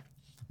or there,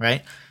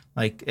 right?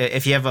 Like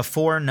if you have a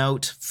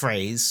 4-note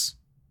phrase,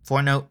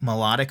 4-note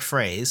melodic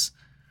phrase,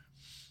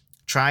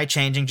 try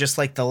changing just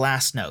like the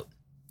last note.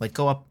 Like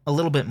go up a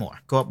little bit more,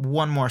 go up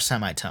one more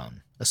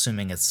semitone,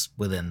 assuming it's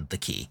within the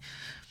key,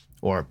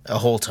 or a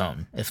whole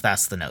tone if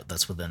that's the note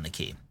that's within the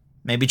key.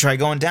 Maybe try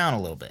going down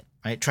a little bit,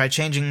 right? Try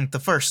changing the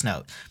first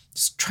note.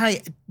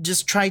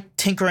 Just try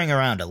tinkering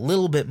around a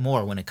little bit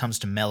more when it comes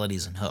to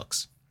melodies and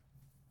hooks.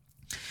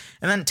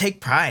 And then take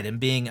pride in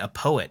being a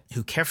poet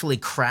who carefully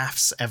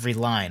crafts every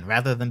line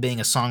rather than being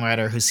a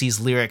songwriter who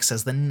sees lyrics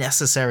as the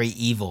necessary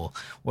evil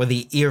or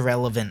the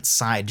irrelevant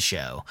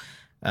sideshow,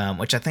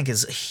 which I think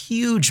is a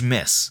huge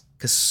miss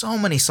because so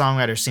many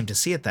songwriters seem to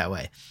see it that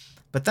way.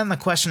 But then the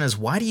question is,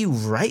 why do you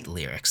write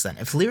lyrics then?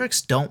 If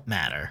lyrics don't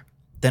matter,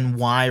 then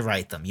why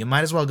write them? You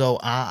might as well go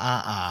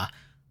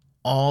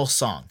all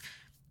song.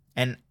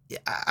 And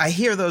I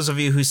hear those of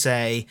you who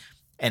say,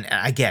 and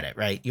I get it,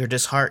 right? You're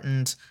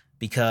disheartened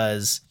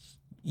because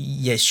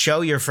you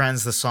show your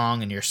friends the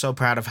song and you're so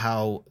proud of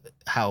how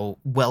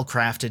well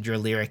crafted your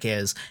lyric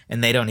is,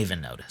 and they don't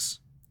even notice,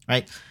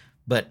 right?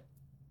 But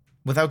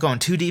without going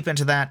too deep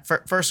into that,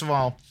 first of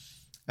all,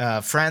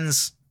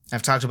 friends,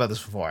 I've talked about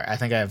this before. I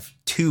think I have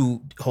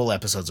 2 whole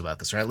episodes about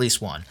this, or at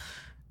least 1.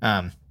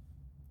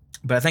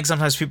 But I think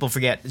sometimes people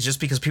forget, just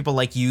because people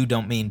like you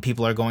don't mean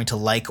people are going to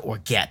like or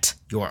get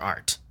your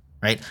art,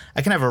 right?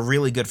 I can have a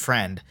really good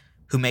friend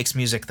who makes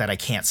music that I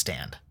can't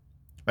stand,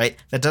 right?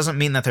 That doesn't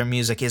mean that their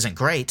music isn't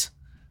great.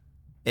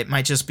 It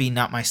might just be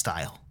not my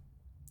style,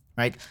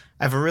 right?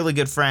 I have a really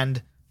good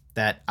friend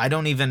that I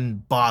don't even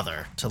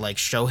bother to like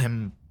show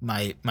him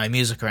my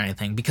music or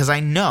anything because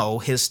I know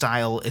his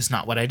style is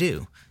not what I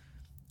do.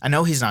 I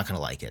know he's not going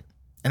to like it.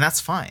 And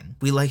that's fine.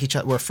 We like each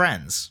other. We're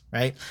friends,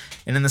 right?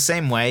 And in the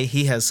same way,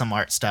 he has some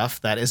art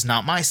stuff that is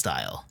not my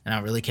style, and I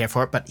don't really care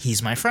for it, but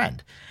he's my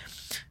friend.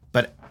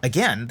 But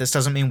again, this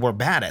doesn't mean we're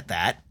bad at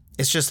that.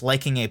 It's just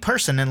liking a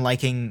person and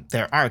liking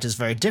their art is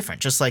very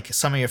different. Just like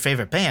some of your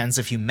favorite bands,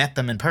 if you met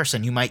them in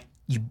person, you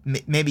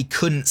maybe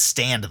couldn't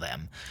stand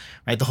them,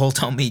 right? The whole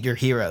 "don't meet your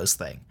heroes"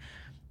 thing.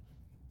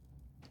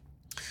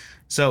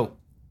 So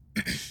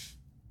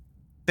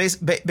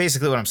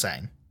basically what I'm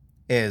saying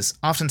is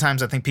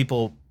oftentimes I think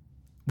people,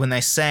 when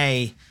they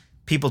say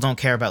people don't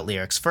care about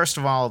lyrics, first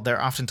of all,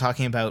 they're often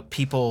talking about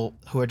people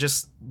who are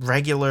just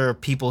regular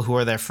people who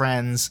are their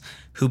friends,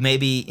 who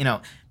maybe,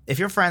 if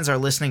your friends are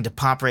listening to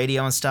pop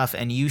radio and stuff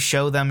and you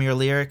show them your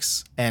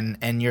lyrics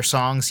and your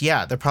songs,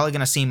 yeah, they're probably going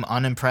to seem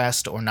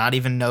unimpressed or not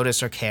even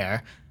notice or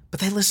care,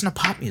 but they listen to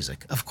pop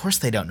music. Of course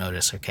they don't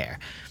notice or care,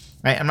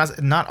 right?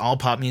 Not all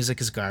pop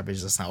music is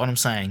garbage. That's not what I'm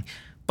saying.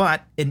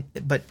 But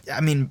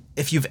I mean,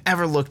 if you've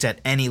ever looked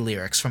at any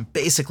lyrics from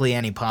basically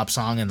any pop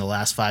song in the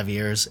last 5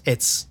 years,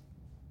 it's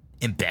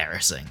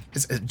embarrassing.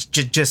 It's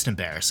just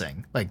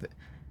embarrassing. Like,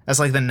 that's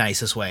like the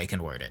nicest way I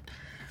can word it.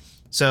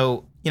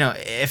 So,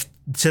 if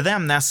to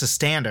them that's the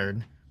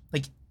standard,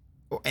 like,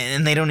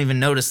 and they don't even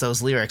notice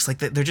those lyrics, like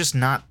they're just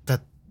not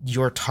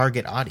your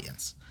target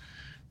audience,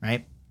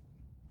 right?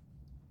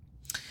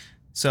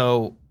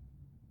 So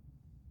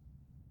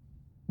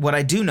what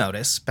I do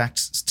notice, back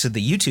to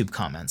the YouTube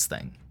comments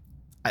thing,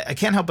 I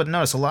can't help but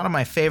notice a lot of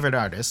my favorite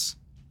artists,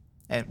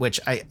 which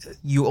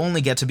you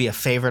only get to be a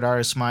favorite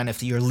artist of mine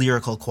if your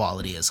lyrical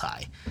quality is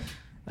high,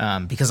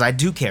 because I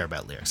do care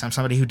about lyrics. I'm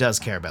somebody who does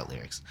care about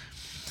lyrics.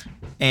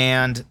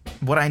 And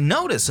what I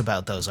notice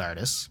about those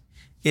artists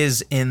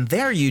is in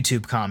their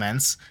YouTube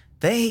comments,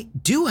 they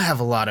do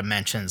have a lot of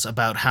mentions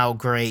about how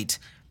great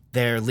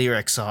their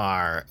lyrics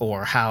are,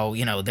 or how,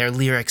 their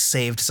lyrics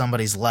saved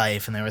somebody's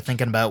life and they were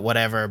thinking about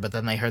whatever, but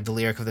then they heard the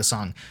lyric of the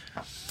song.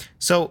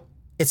 So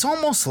it's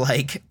almost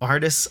like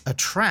artists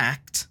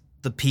attract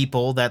the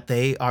people that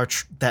they are,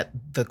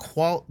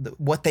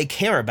 what they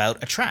care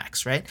about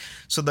attracts, right?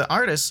 So the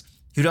artists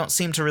who don't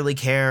seem to really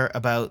care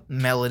about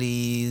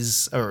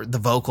melodies or the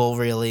vocal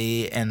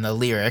really and the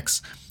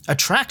lyrics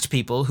attract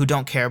people who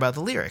don't care about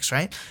the lyrics,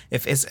 right?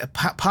 If it's a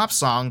pop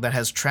song that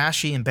has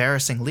trashy,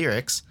 embarrassing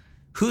lyrics,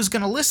 who's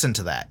going to listen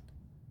to that?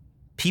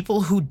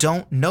 People who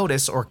don't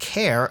notice or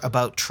care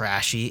about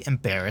trashy,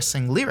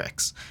 embarrassing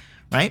lyrics,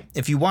 right?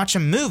 If you watch a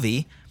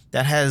movie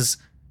that has,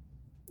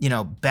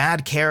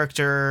 bad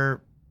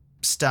character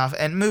stuff,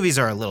 and movies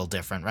are a little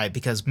different, right?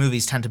 Because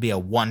movies tend to be a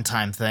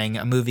one-time thing.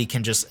 A movie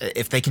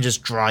if they can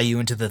just draw you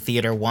into the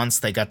theater once,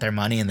 they got their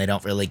money and they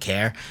don't really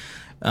care.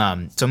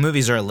 So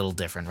movies are a little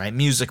different, right?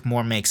 Music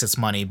more makes its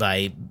money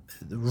by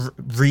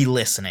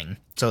re-listening.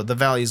 So the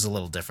value is a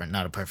little different.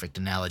 Not a perfect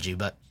analogy,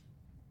 but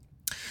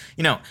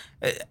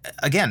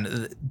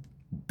again,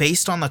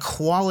 based on the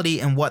quality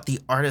and what the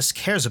artist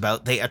cares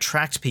about, they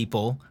attract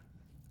people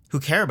who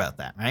care about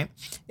that, right?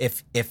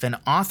 If an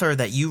author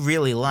that you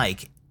really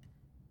like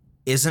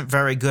isn't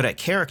very good at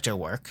character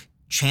work,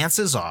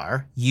 chances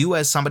are you,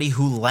 as somebody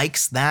who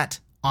likes that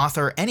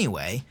author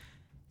anyway,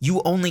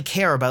 you only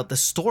care about the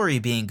story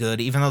being good,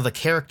 even though the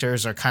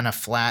characters are kind of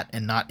flat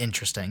and not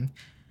interesting,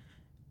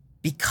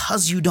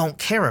 because you don't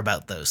care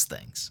about those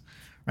things,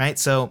 right?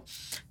 So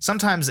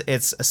sometimes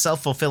it's a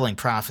self-fulfilling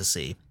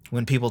prophecy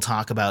when people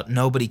talk about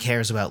nobody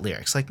cares about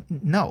lyrics. Like,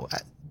 no,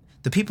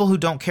 the people who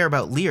don't care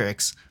about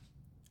lyrics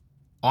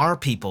are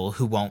people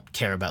who won't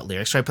care about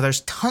lyrics, right? But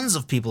there's tons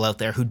of people out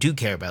there who do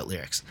care about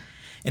lyrics.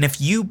 And if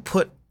you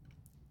put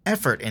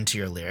effort into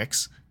your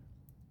lyrics,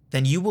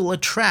 then you will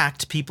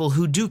attract people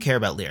who do care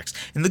about lyrics.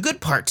 And the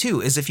good part,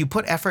 too, is if you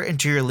put effort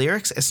into your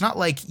lyrics, it's not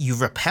like you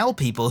repel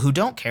people who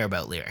don't care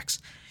about lyrics.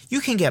 You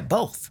can get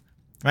both,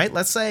 right?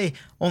 Let's say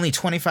only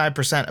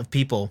 25% of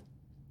people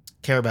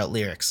care about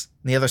lyrics.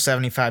 The other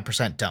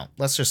 75% don't.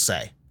 Let's just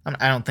say.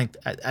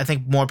 I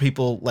think more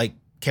people like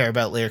care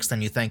about lyrics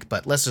than you think,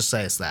 but let's just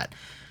say it's that.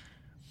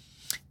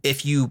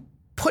 If you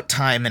put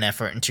time and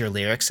effort into your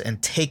lyrics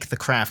and take the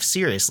craft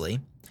seriously,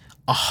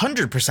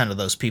 100% of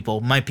those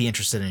people might be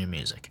interested in your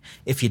music.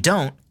 If you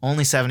don't,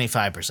 only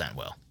 75%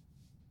 will.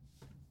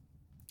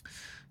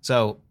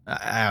 So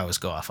I always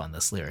go off on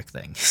this lyric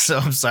thing. So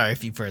I'm sorry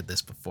if you've heard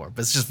this before,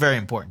 but it's just very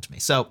important to me.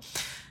 So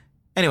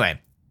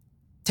anyway,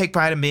 take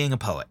pride in being a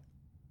poet,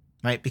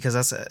 right? Because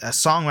a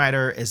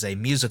songwriter is a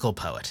musical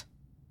poet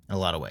in a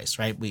lot of ways,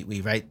 right? We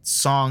write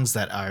songs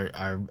that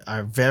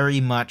are very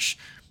much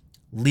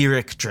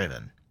lyric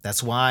driven.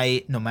 That's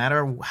why no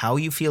matter how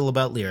you feel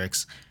about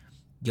lyrics,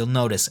 you'll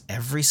notice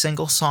every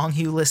single song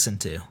you listen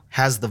to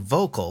has the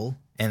vocal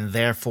and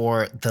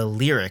therefore the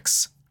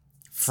lyrics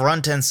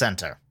front and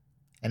center.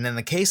 And in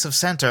the case of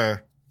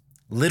center,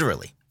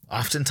 literally,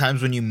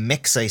 oftentimes when you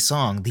mix a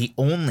song, the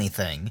only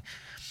thing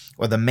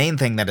or the main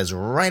thing that is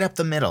right up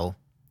the middle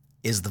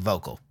is the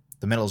vocal.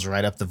 The middle is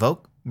right up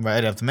the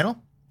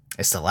middle.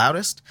 It's the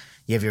loudest.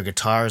 You have your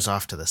guitars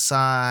off to the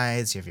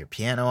sides. You have your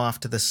piano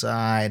off to the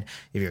side.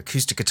 You have your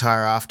acoustic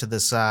guitar off to the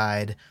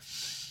side.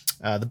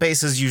 The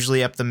bass is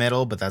usually up the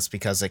middle, but that's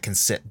because it can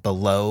sit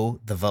below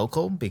the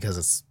vocal because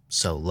it's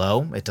so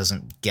low. It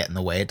doesn't get in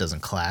the way. It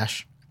doesn't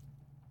clash.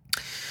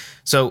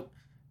 So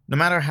no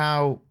matter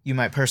how you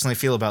might personally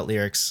feel about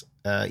lyrics,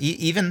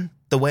 even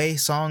the way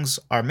songs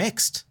are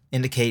mixed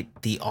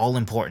indicate the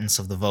all-importance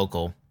of the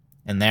vocal,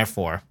 and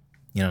therefore,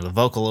 the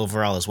vocal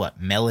overall is what?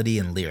 Melody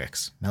and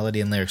lyrics. Melody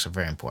and lyrics are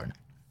very important.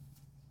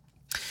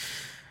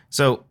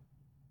 So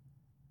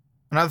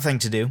another thing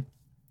to do,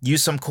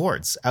 use some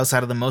chords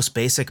outside of the most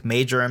basic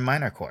major and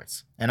minor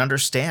chords, and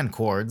understand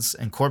chords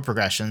and chord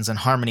progressions and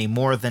harmony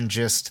more than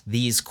just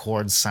these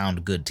chords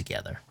sound good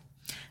together.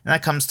 And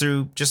that comes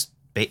through just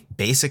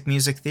basic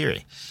music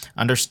theory,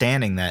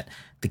 understanding that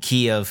the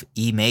key of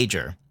E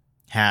major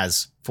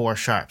has 4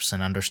 sharps,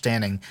 and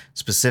understanding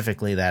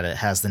specifically that it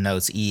has the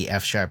notes E,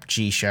 F sharp,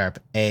 G sharp,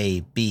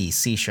 A, B,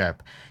 C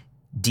sharp,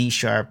 D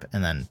sharp,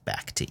 and then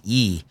back to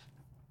E.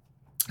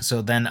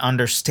 So then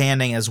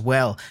understanding as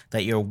well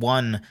that your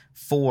 1,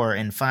 4,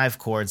 and 5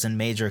 chords in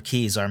major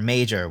keys are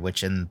major,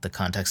 which in the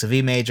context of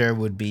E major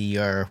would be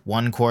your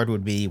 1 chord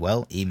would be,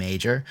 E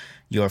major.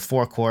 Your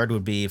 4 chord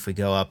would be, if we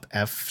go up,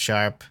 F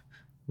sharp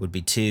would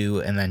be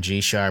 2, and then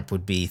G sharp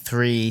would be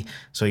 3.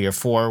 So your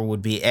 4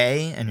 would be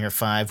A, and your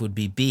 5 would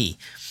be B.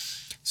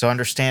 So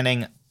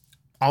understanding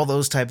all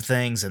those type of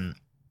things and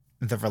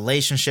the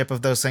relationship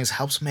of those things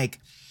helps make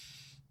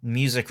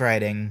music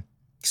writing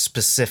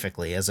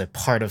specifically as a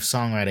part of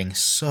songwriting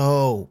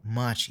so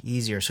much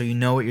easier. So you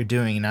know what you're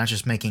doing and not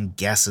just making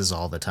guesses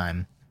all the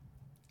time.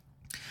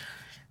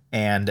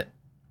 And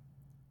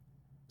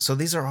so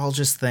these are all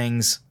just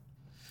things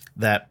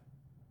that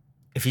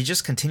if you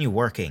just continue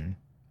working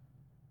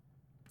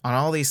on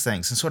all these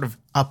things and sort of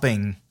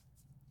upping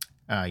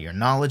your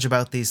knowledge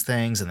about these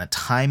things and the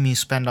time you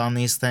spend on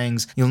these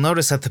things, you'll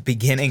notice at the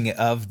beginning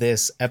of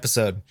this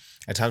episode,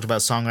 I talked about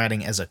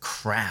songwriting as a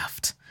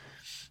craft,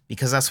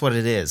 because that's what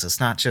it is. It's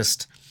not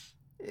just,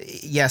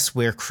 yes,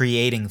 we're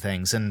creating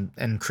things,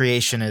 and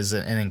creation is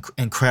an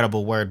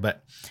incredible word,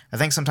 but I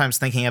think sometimes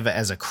thinking of it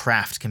as a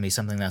craft can be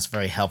something that's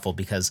very helpful,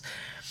 because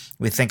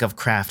we think of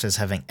craft as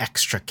having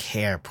extra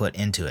care put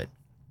into it.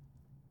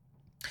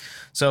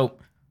 So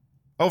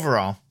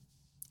overall,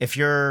 if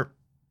you're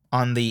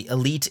on the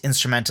elite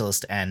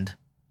instrumentalist end,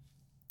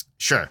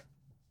 sure,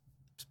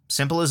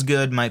 simple is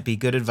good might be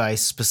good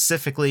advice,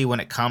 specifically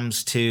when it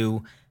comes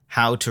to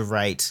how to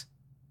write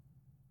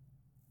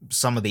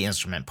some of the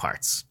instrument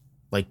parts,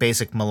 like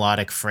basic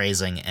melodic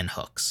phrasing and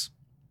hooks.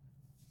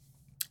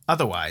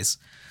 Otherwise,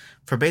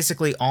 for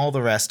basically all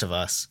the rest of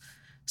us,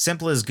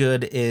 simple is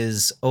good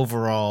is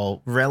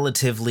overall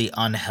relatively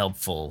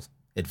unhelpful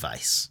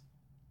advice,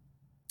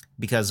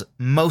 because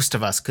most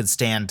of us could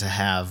stand to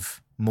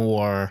have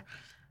more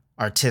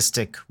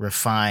artistic,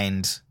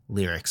 refined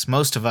lyrics.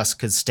 Most of us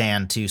could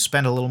stand to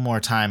spend a little more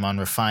time on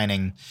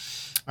refining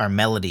our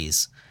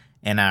melodies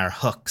and our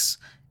hooks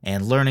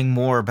and learning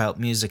more about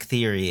music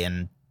theory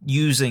and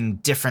using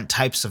different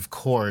types of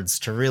chords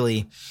to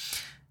really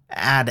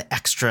add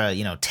extra,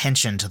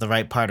 tension to the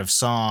right part of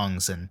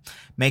songs and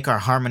make our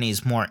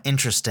harmonies more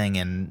interesting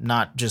and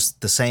not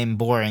just the same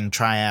boring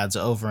triads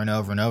over and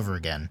over and over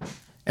again.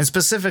 And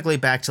specifically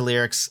back to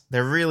lyrics,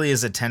 there really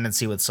is a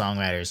tendency with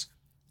songwriters.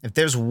 If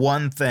there's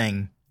one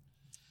thing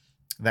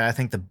that I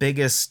think the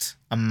biggest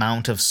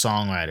amount of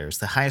songwriters,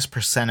 the highest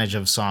percentage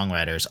of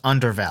songwriters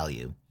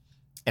undervalue,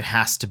 it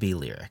has to be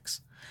lyrics.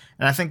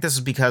 And I think this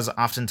is because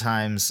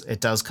oftentimes it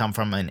does come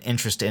from an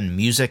interest in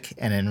music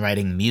and in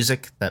writing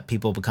music that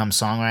people become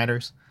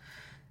songwriters,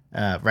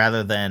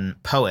 rather than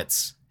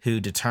poets who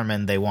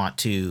determine they want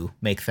to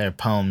make their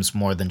poems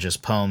more than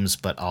just poems,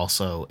 but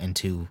also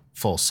into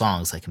full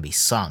songs that can be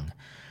sung.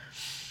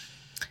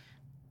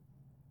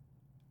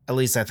 At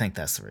least I think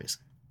that's the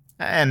reason.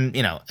 And,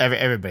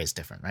 everybody's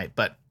different, right?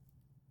 But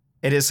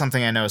it is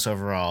something I notice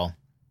overall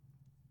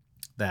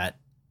that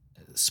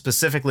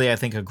specifically, I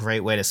think a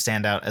great way to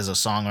stand out as a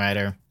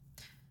songwriter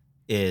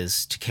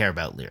is to care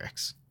about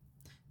lyrics,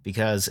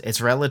 because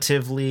it's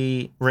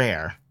relatively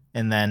rare,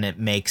 and then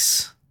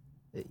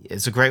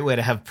it's a great way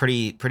to have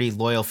pretty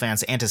loyal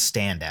fans and to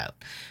stand out.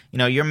 You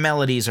know, your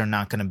melodies are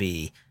not going to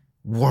be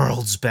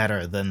worlds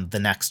better than the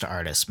next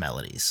artist's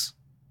melodies,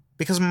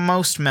 because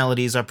most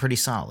melodies are pretty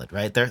solid,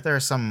 right? There are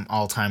some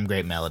all-time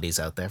great melodies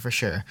out there for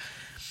sure,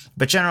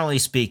 but generally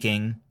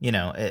speaking, you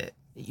know,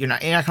 you're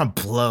not going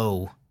to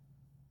blow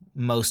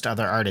most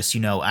other artists,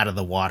 you know, out of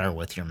the water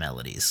with your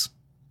melodies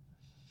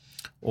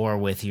or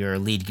with your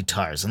lead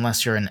guitars,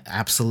 unless you're an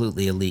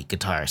absolutely elite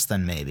guitarist,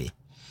 then maybe.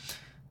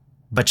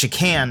 But you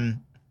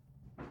can,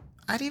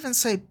 I'd even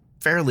say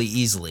fairly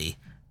easily,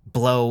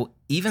 blow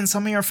even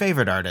some of your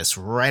favorite artists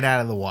right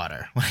out of the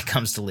water when it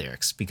comes to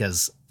lyrics,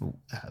 because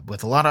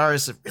with a lot of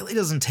artists, it really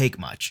doesn't take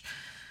much.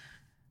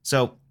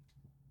 So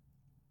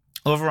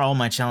overall,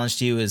 my challenge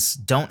to you is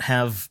don't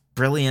have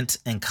brilliant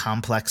and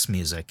complex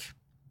music,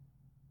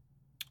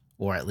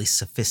 or at least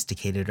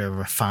sophisticated or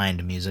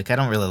refined music. I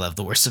don't really love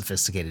the word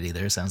sophisticated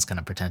either. It sounds kind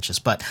of pretentious,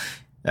 but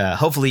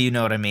hopefully you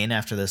know what I mean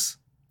after this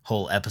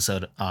whole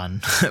episode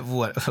on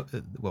what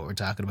we're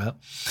talking about.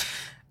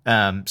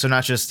 So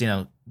not just, you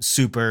know,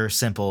 super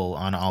simple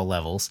on all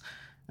levels.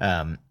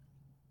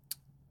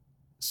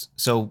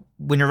 So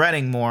when you're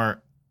writing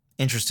more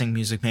interesting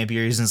music, maybe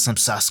you're using some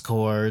sus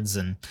chords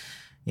and,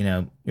 you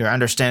know, you're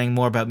understanding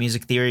more about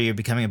music theory, you're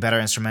becoming a better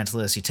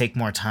instrumentalist, you take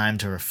more time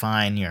to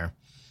refine your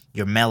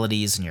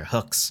melodies and your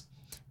hooks.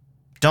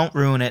 Don't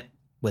ruin it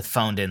with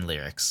phoned-in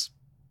lyrics.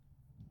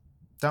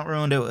 Don't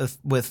ruin it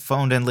with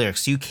phoned-in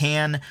lyrics. You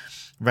can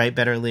write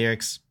better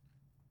lyrics.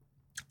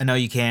 I know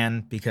you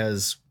can,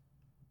 because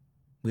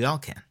we all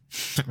can,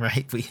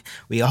 right?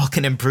 We all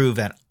can improve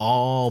at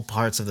all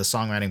parts of the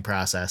songwriting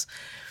process.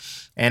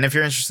 And if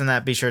you're interested in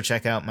that, be sure to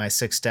check out my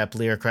 6-step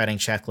lyric writing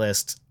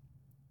checklist.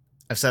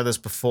 I've said this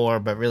before,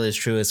 but really it's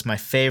true. It's my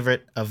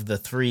favorite of the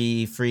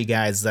 3 free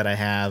guides that I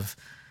have.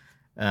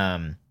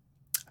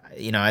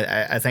 You know,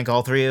 I think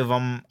all 3 of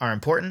them are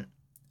important,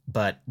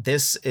 but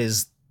this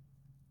is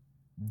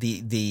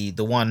the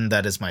one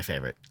that is my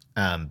favorite,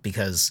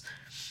 because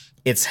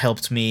it's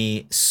helped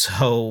me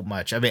so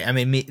much. I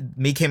mean,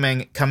 me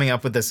coming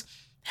up with this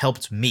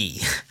helped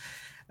me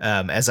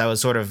as I was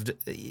sort of,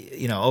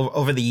 you know,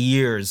 over the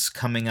years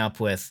coming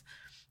up with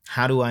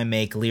how do I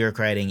make lyric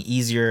writing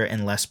easier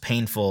and less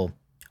painful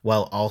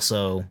while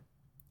also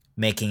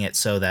making it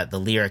so that the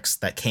lyrics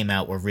that came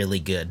out were really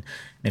good.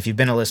 And if you've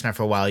been a listener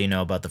for a while, you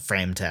know about the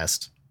frame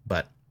test.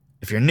 But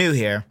if you're new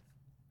here,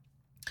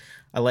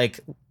 I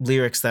like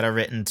lyrics that are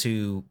written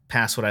to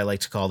pass what I like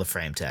to call the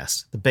frame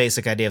test. The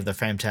basic idea of the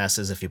frame test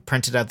is if you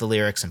printed out the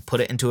lyrics and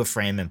put it into a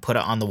frame and put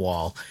it on the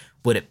wall,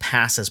 would it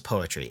pass as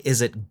poetry?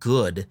 Is it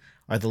good?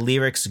 Are the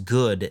lyrics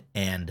good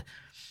and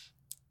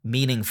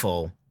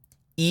meaningful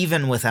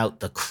even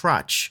without the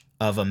crutch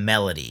of a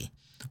melody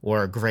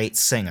or a great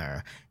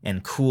singer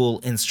and cool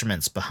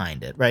instruments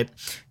behind it, right?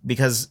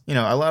 Because, you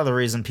know, a lot of the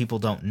reason people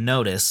don't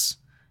notice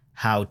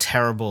how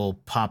terrible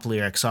pop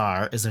lyrics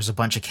are is there's a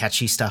bunch of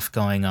catchy stuff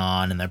going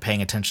on and they're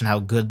paying attention how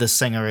good the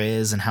singer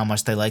is and how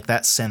much they like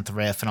that synth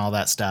riff and all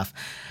that stuff.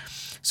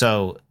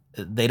 So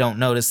they don't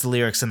notice the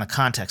lyrics in the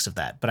context of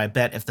that. But I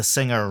bet if the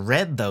singer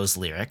read those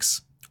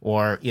lyrics,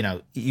 or, you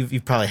know,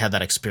 you've probably had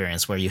that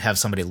experience where you have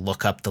somebody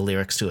look up the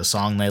lyrics to a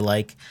song they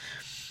like,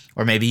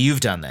 or maybe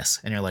you've done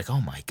this and you're like,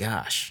 oh my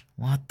gosh,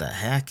 what the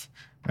heck?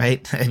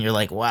 Right? And you're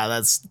like, wow,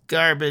 that's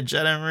garbage. I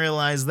didn't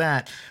realize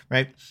that,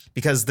 right?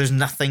 Because there's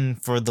nothing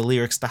for the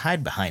lyrics to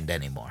hide behind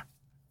anymore.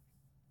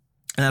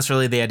 And that's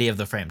really the idea of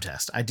the frame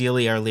test.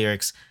 Ideally, our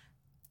lyrics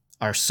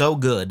are so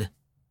good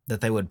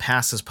that they would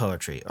pass as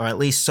poetry, or at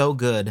least so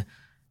good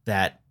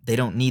that they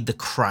don't need the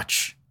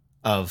crutch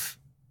of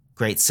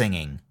great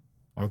singing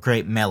or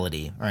great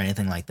melody or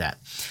anything like that.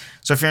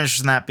 So if you're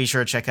interested in that, be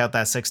sure to check out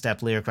that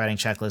 6-step lyric writing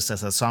checklist.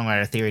 That's at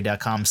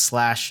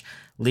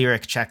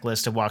songwritertheory.com/lyric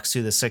checklist. It walks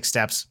through the 6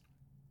 steps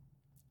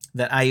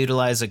that I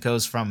utilize. It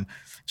goes from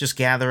just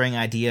gathering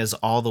ideas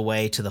all the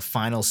way to the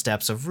final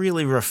steps of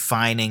really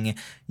refining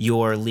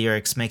your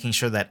lyrics, making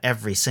sure that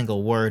every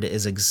single word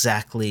is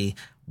exactly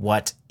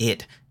what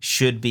it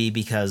should be,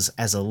 because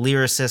as a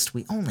lyricist,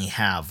 we only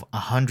have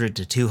 100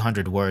 to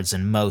 200 words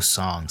in most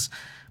songs.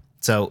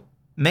 So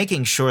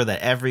making sure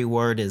that every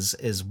word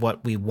is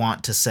what we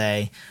want to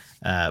say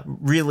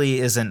really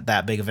isn't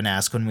that big of an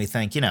ask when we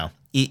think, you know,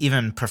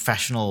 even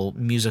professional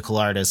musical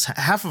artists,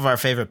 half of our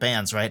favorite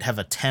bands, right, have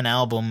a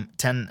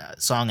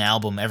 10-song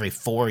album every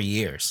 4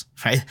 years,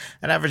 right?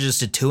 That averages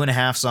to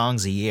 2.5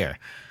 songs a year.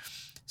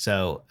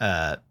 So,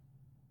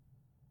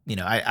 you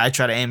know, I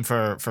try to aim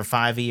for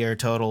 5 a year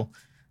total.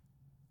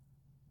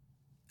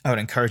 I would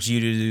encourage you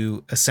to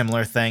do a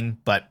similar thing,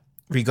 but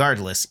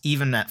regardless,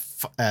 even at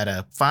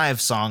a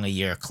 5-song a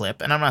year clip,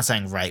 and I'm not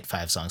saying write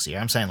 5 songs a year,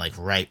 I'm saying like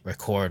write,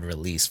 record,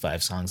 release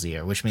 5 songs a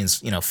year, which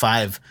means, you know,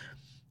 5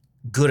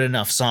 good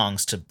enough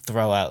songs to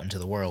throw out into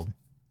the world.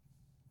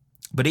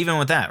 But even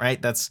with that,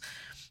 right, that's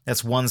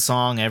 1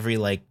 song every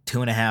like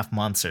 2.5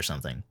 months or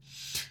something,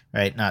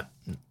 right? Not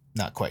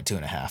not quite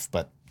 2.5,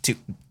 but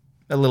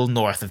a little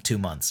north of 2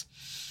 months.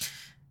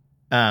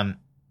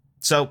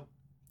 So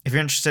if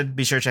you're interested,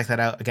 be sure to check that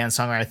out. Again,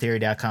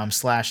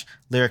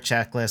 songwritertheory.com/lyric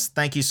checklist.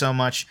 Thank you so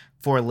much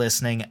for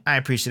listening. I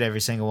appreciate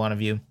every single one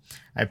of you.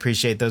 I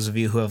appreciate those of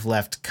you who have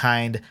left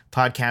kind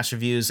podcast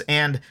reviews.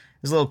 And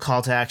there's a little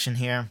call to action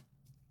here.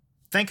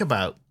 Think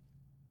about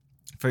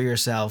for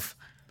yourself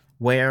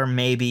where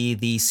maybe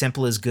the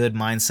simple is good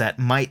mindset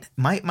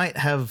might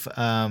have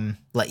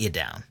let you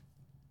down,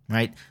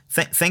 right?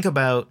 Think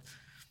about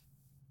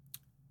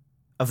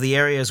of the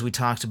areas we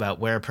talked about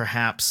where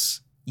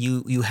perhaps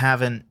you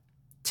haven't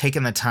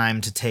taken the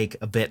time to take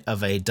a bit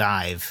of a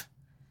dive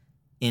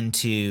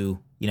into,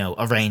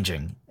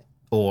 arranging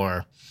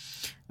or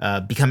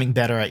becoming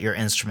better at your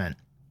instrument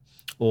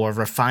or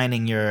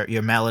refining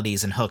your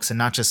melodies and hooks and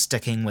not just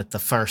sticking with the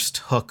first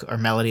hook or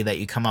melody that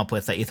you come up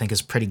with that you think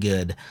is pretty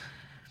good.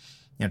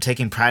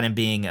 Taking pride in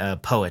being a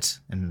poet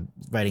and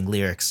writing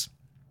lyrics.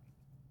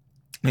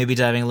 Maybe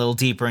diving a little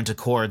deeper into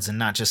chords and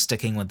not just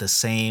sticking with the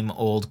same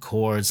old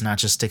chords, not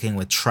just sticking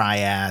with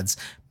triads,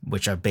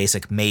 which are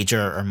basic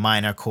major or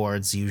minor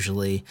chords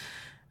usually.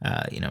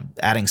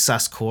 Adding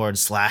sus chords,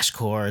 slash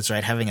chords,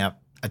 right? Having a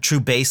true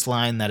bass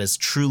line that is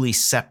truly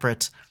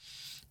separate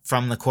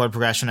from the chord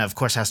progression. Of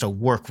course, has to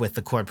work with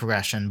the chord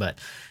progression, but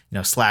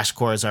slash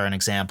chords are an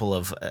example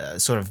of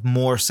sort of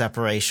more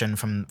separation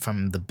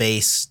from the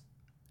bass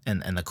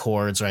and the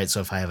chords, right?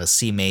 So if I have a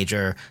C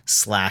major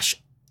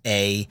 /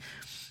 A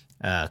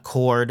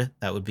chord,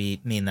 that would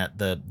mean that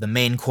the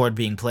main chord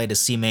being played is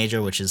C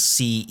major, which is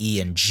C, E,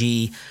 and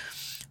G,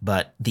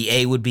 but the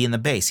A would be in the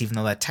bass, even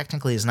though that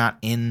technically is not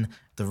in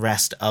the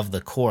rest of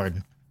the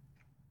chord.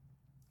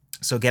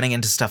 So getting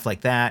into stuff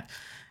like that,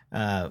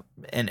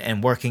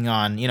 and working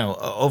on,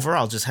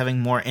 overall just having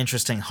more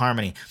interesting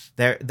harmony.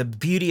 The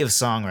beauty of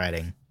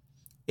songwriting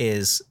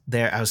is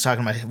there. I was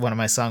talking to one of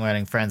my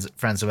songwriting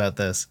friends about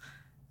this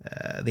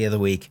the other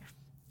week.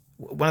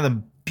 One of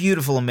the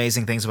beautiful,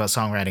 amazing things about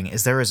songwriting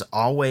is there is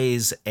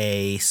always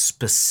a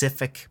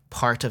specific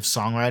part of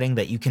songwriting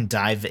that you can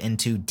dive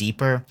into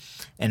deeper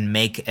and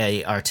make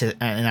an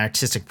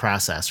artistic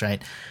process,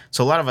 right?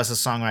 So a lot of us as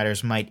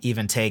songwriters might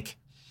even take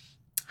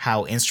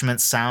how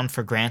instruments sound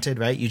for granted,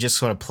 right? You just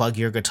sort of plug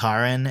your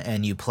guitar in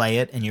and you play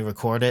it and you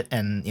record it,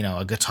 and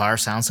a guitar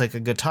sounds like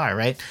a guitar,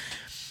 right?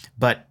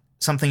 But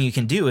something you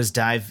can do is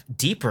dive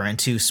deeper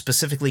into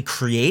specifically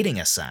creating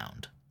a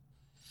sound,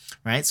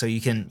 right? So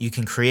you can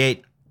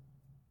create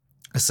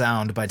a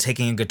sound by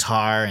taking a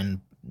guitar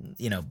and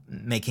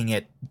making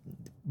it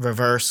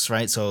reverse,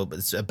 right? So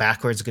it's a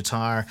backwards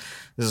guitar.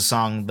 There's a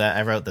song that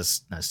I wrote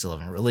that I still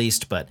haven't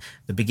released, but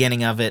the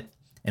beginning of it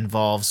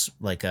involves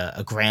like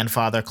a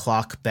grandfather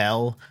clock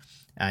bell.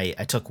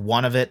 I took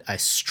one of it, I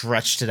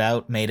stretched it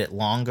out, made it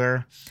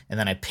longer, and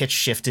then I pitch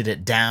shifted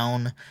it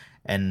down,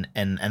 and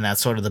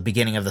that's sort of the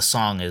beginning of the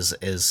song is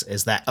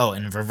that. Oh,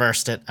 and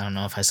reversed it. I don't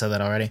know if I said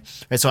that already.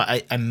 Right, so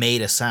I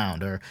made a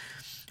sound. Or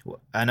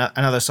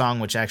another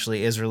song which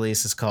actually is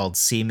released is called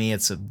See Me.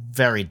 It's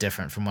very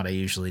different from what I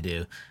usually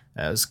do.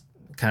 It was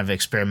kind of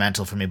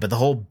experimental for me, but the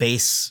whole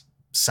bass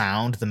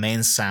sound, the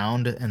main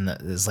sound, and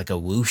is like a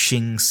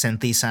whooshing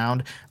synthy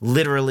sound.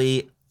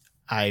 Literally,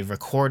 I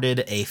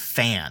recorded a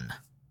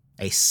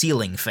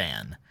ceiling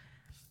fan,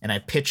 and I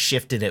pitch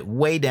shifted it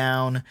way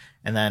down,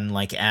 and then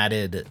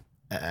added,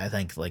 I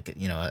think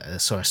a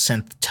sort of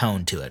synth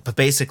tone to it. But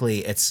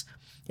basically, it's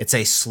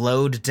a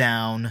slowed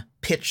down,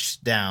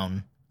 pitched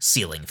down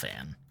ceiling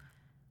fan.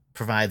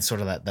 Provides sort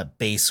of that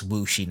bass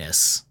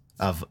whooshiness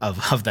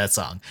of that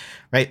song,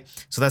 right?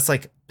 So that's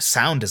like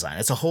sound design.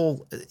 It's a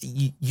whole.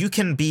 You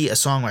can be a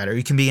songwriter.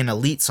 You can be an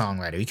elite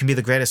songwriter. You can be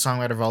the greatest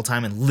songwriter of all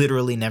time and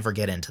literally never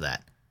get into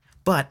that.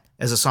 But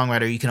as a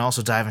songwriter, you can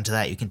also dive into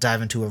that. You can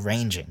dive into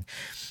arranging.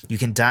 You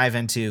can dive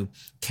into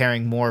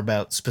caring more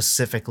about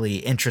specifically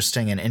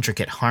interesting and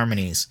intricate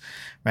harmonies,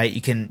 right?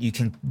 You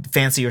can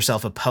fancy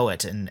yourself a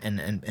poet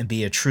and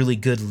be a truly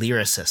good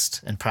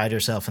lyricist and pride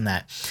yourself in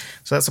that.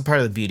 So that's a part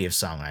of the beauty of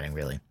songwriting,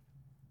 really.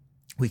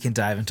 We can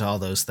dive into all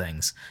those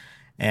things.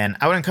 And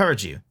I would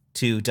encourage you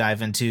to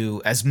dive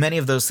into as many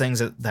of those things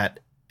that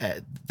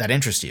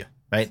interest you,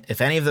 right?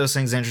 If any of those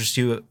things interest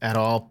you at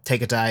all,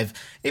 take a dive.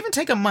 Even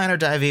take a minor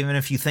dive, even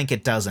if you think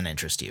it doesn't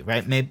interest you,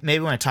 right? Maybe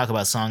when I talk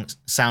about sound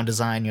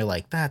design, you're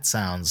like, that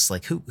sounds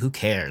like, who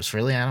cares?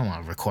 Really? I don't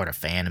want to record a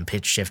fan and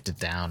pitch shift it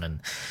down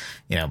and,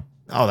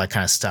 all that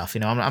kind of stuff.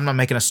 I'm not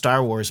making a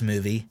Star Wars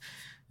movie.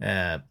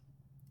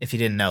 If you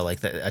didn't know,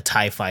 a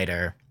TIE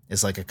fighter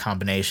is like a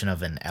combination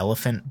of an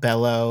elephant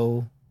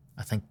bellow,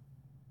 I think,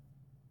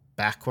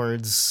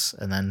 backwards,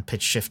 and then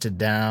pitch shifted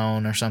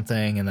down or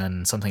something, and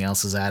then something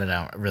else is added.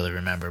 I don't really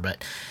remember,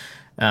 but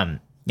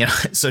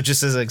so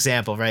just as an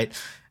example, right?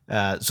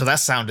 So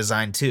that's sound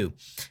design too.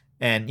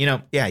 And you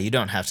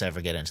don't have to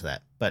ever get into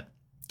that, but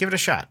give it a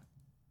shot.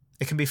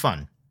 It can be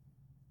fun.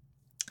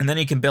 And then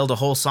you can build a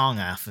whole song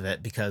off of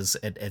it, because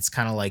it's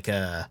kind of like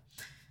a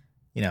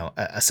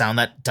sound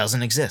that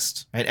doesn't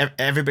exist, right?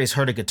 Everybody's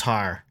heard a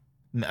guitar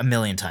a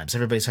million times.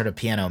 Everybody's heard a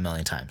piano a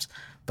million times.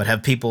 But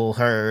have people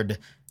heard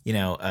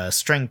a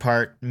string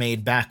part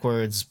made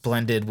backwards,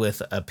 blended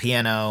with a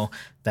piano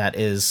that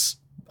is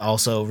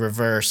also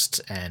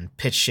reversed and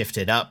pitch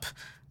shifted up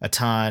a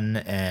ton,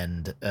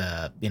 and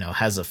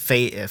has a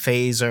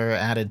phaser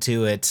added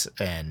to it,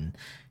 and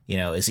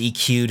is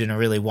EQ'd in a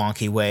really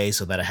wonky way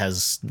so that it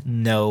has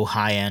no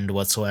high end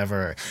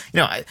whatsoever.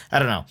 I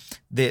don't know.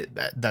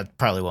 That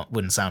probably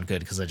wouldn't sound good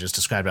because I just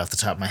described it off the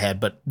top of my head.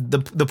 But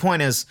the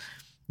point is,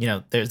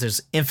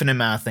 there's infinite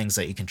amount of things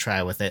that you can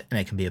try with it, and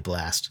it can be a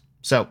blast.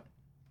 So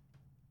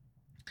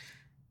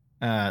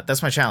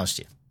that's my challenge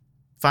to you.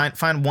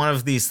 Find one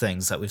of these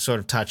things that we've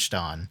sort of touched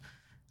on,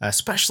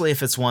 especially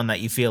if it's one that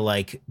you feel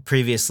like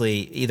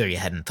previously either you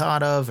hadn't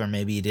thought of or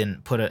maybe you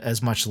didn't put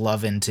as much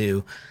love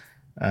into,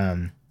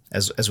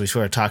 as we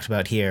sort of talked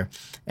about here,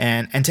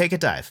 and take a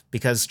dive,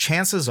 because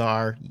chances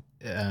are,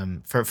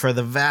 for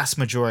the vast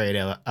majority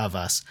of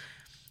us,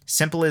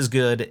 Simple is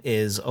Good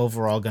is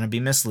overall going to be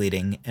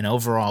misleading, and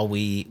overall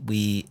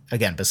we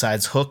again,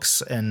 besides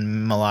hooks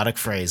and melodic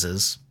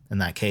phrases, in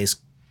that case,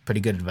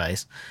 pretty good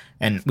advice,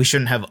 and we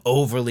shouldn't have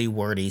overly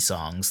wordy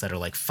songs that are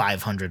like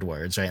 500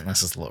 words, right?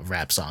 Unless it's a little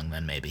rap song,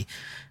 then maybe.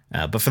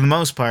 But for the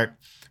most part,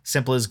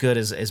 Simple is Good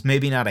is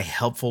maybe not a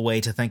helpful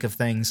way to think of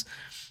things.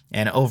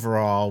 And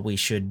overall, we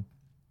should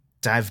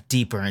dive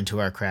deeper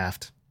into our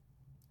craft,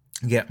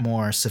 get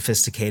more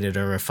sophisticated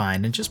or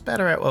refined, and just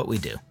better at what we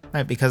do,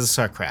 right? Because it's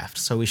our craft,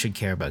 so we should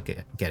care about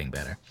getting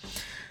better.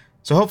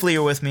 So hopefully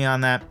you're with me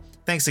on that.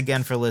 Thanks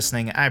again for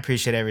listening. I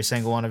appreciate every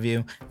single one of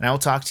you, and I will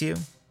talk to you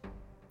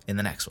in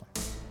the next one.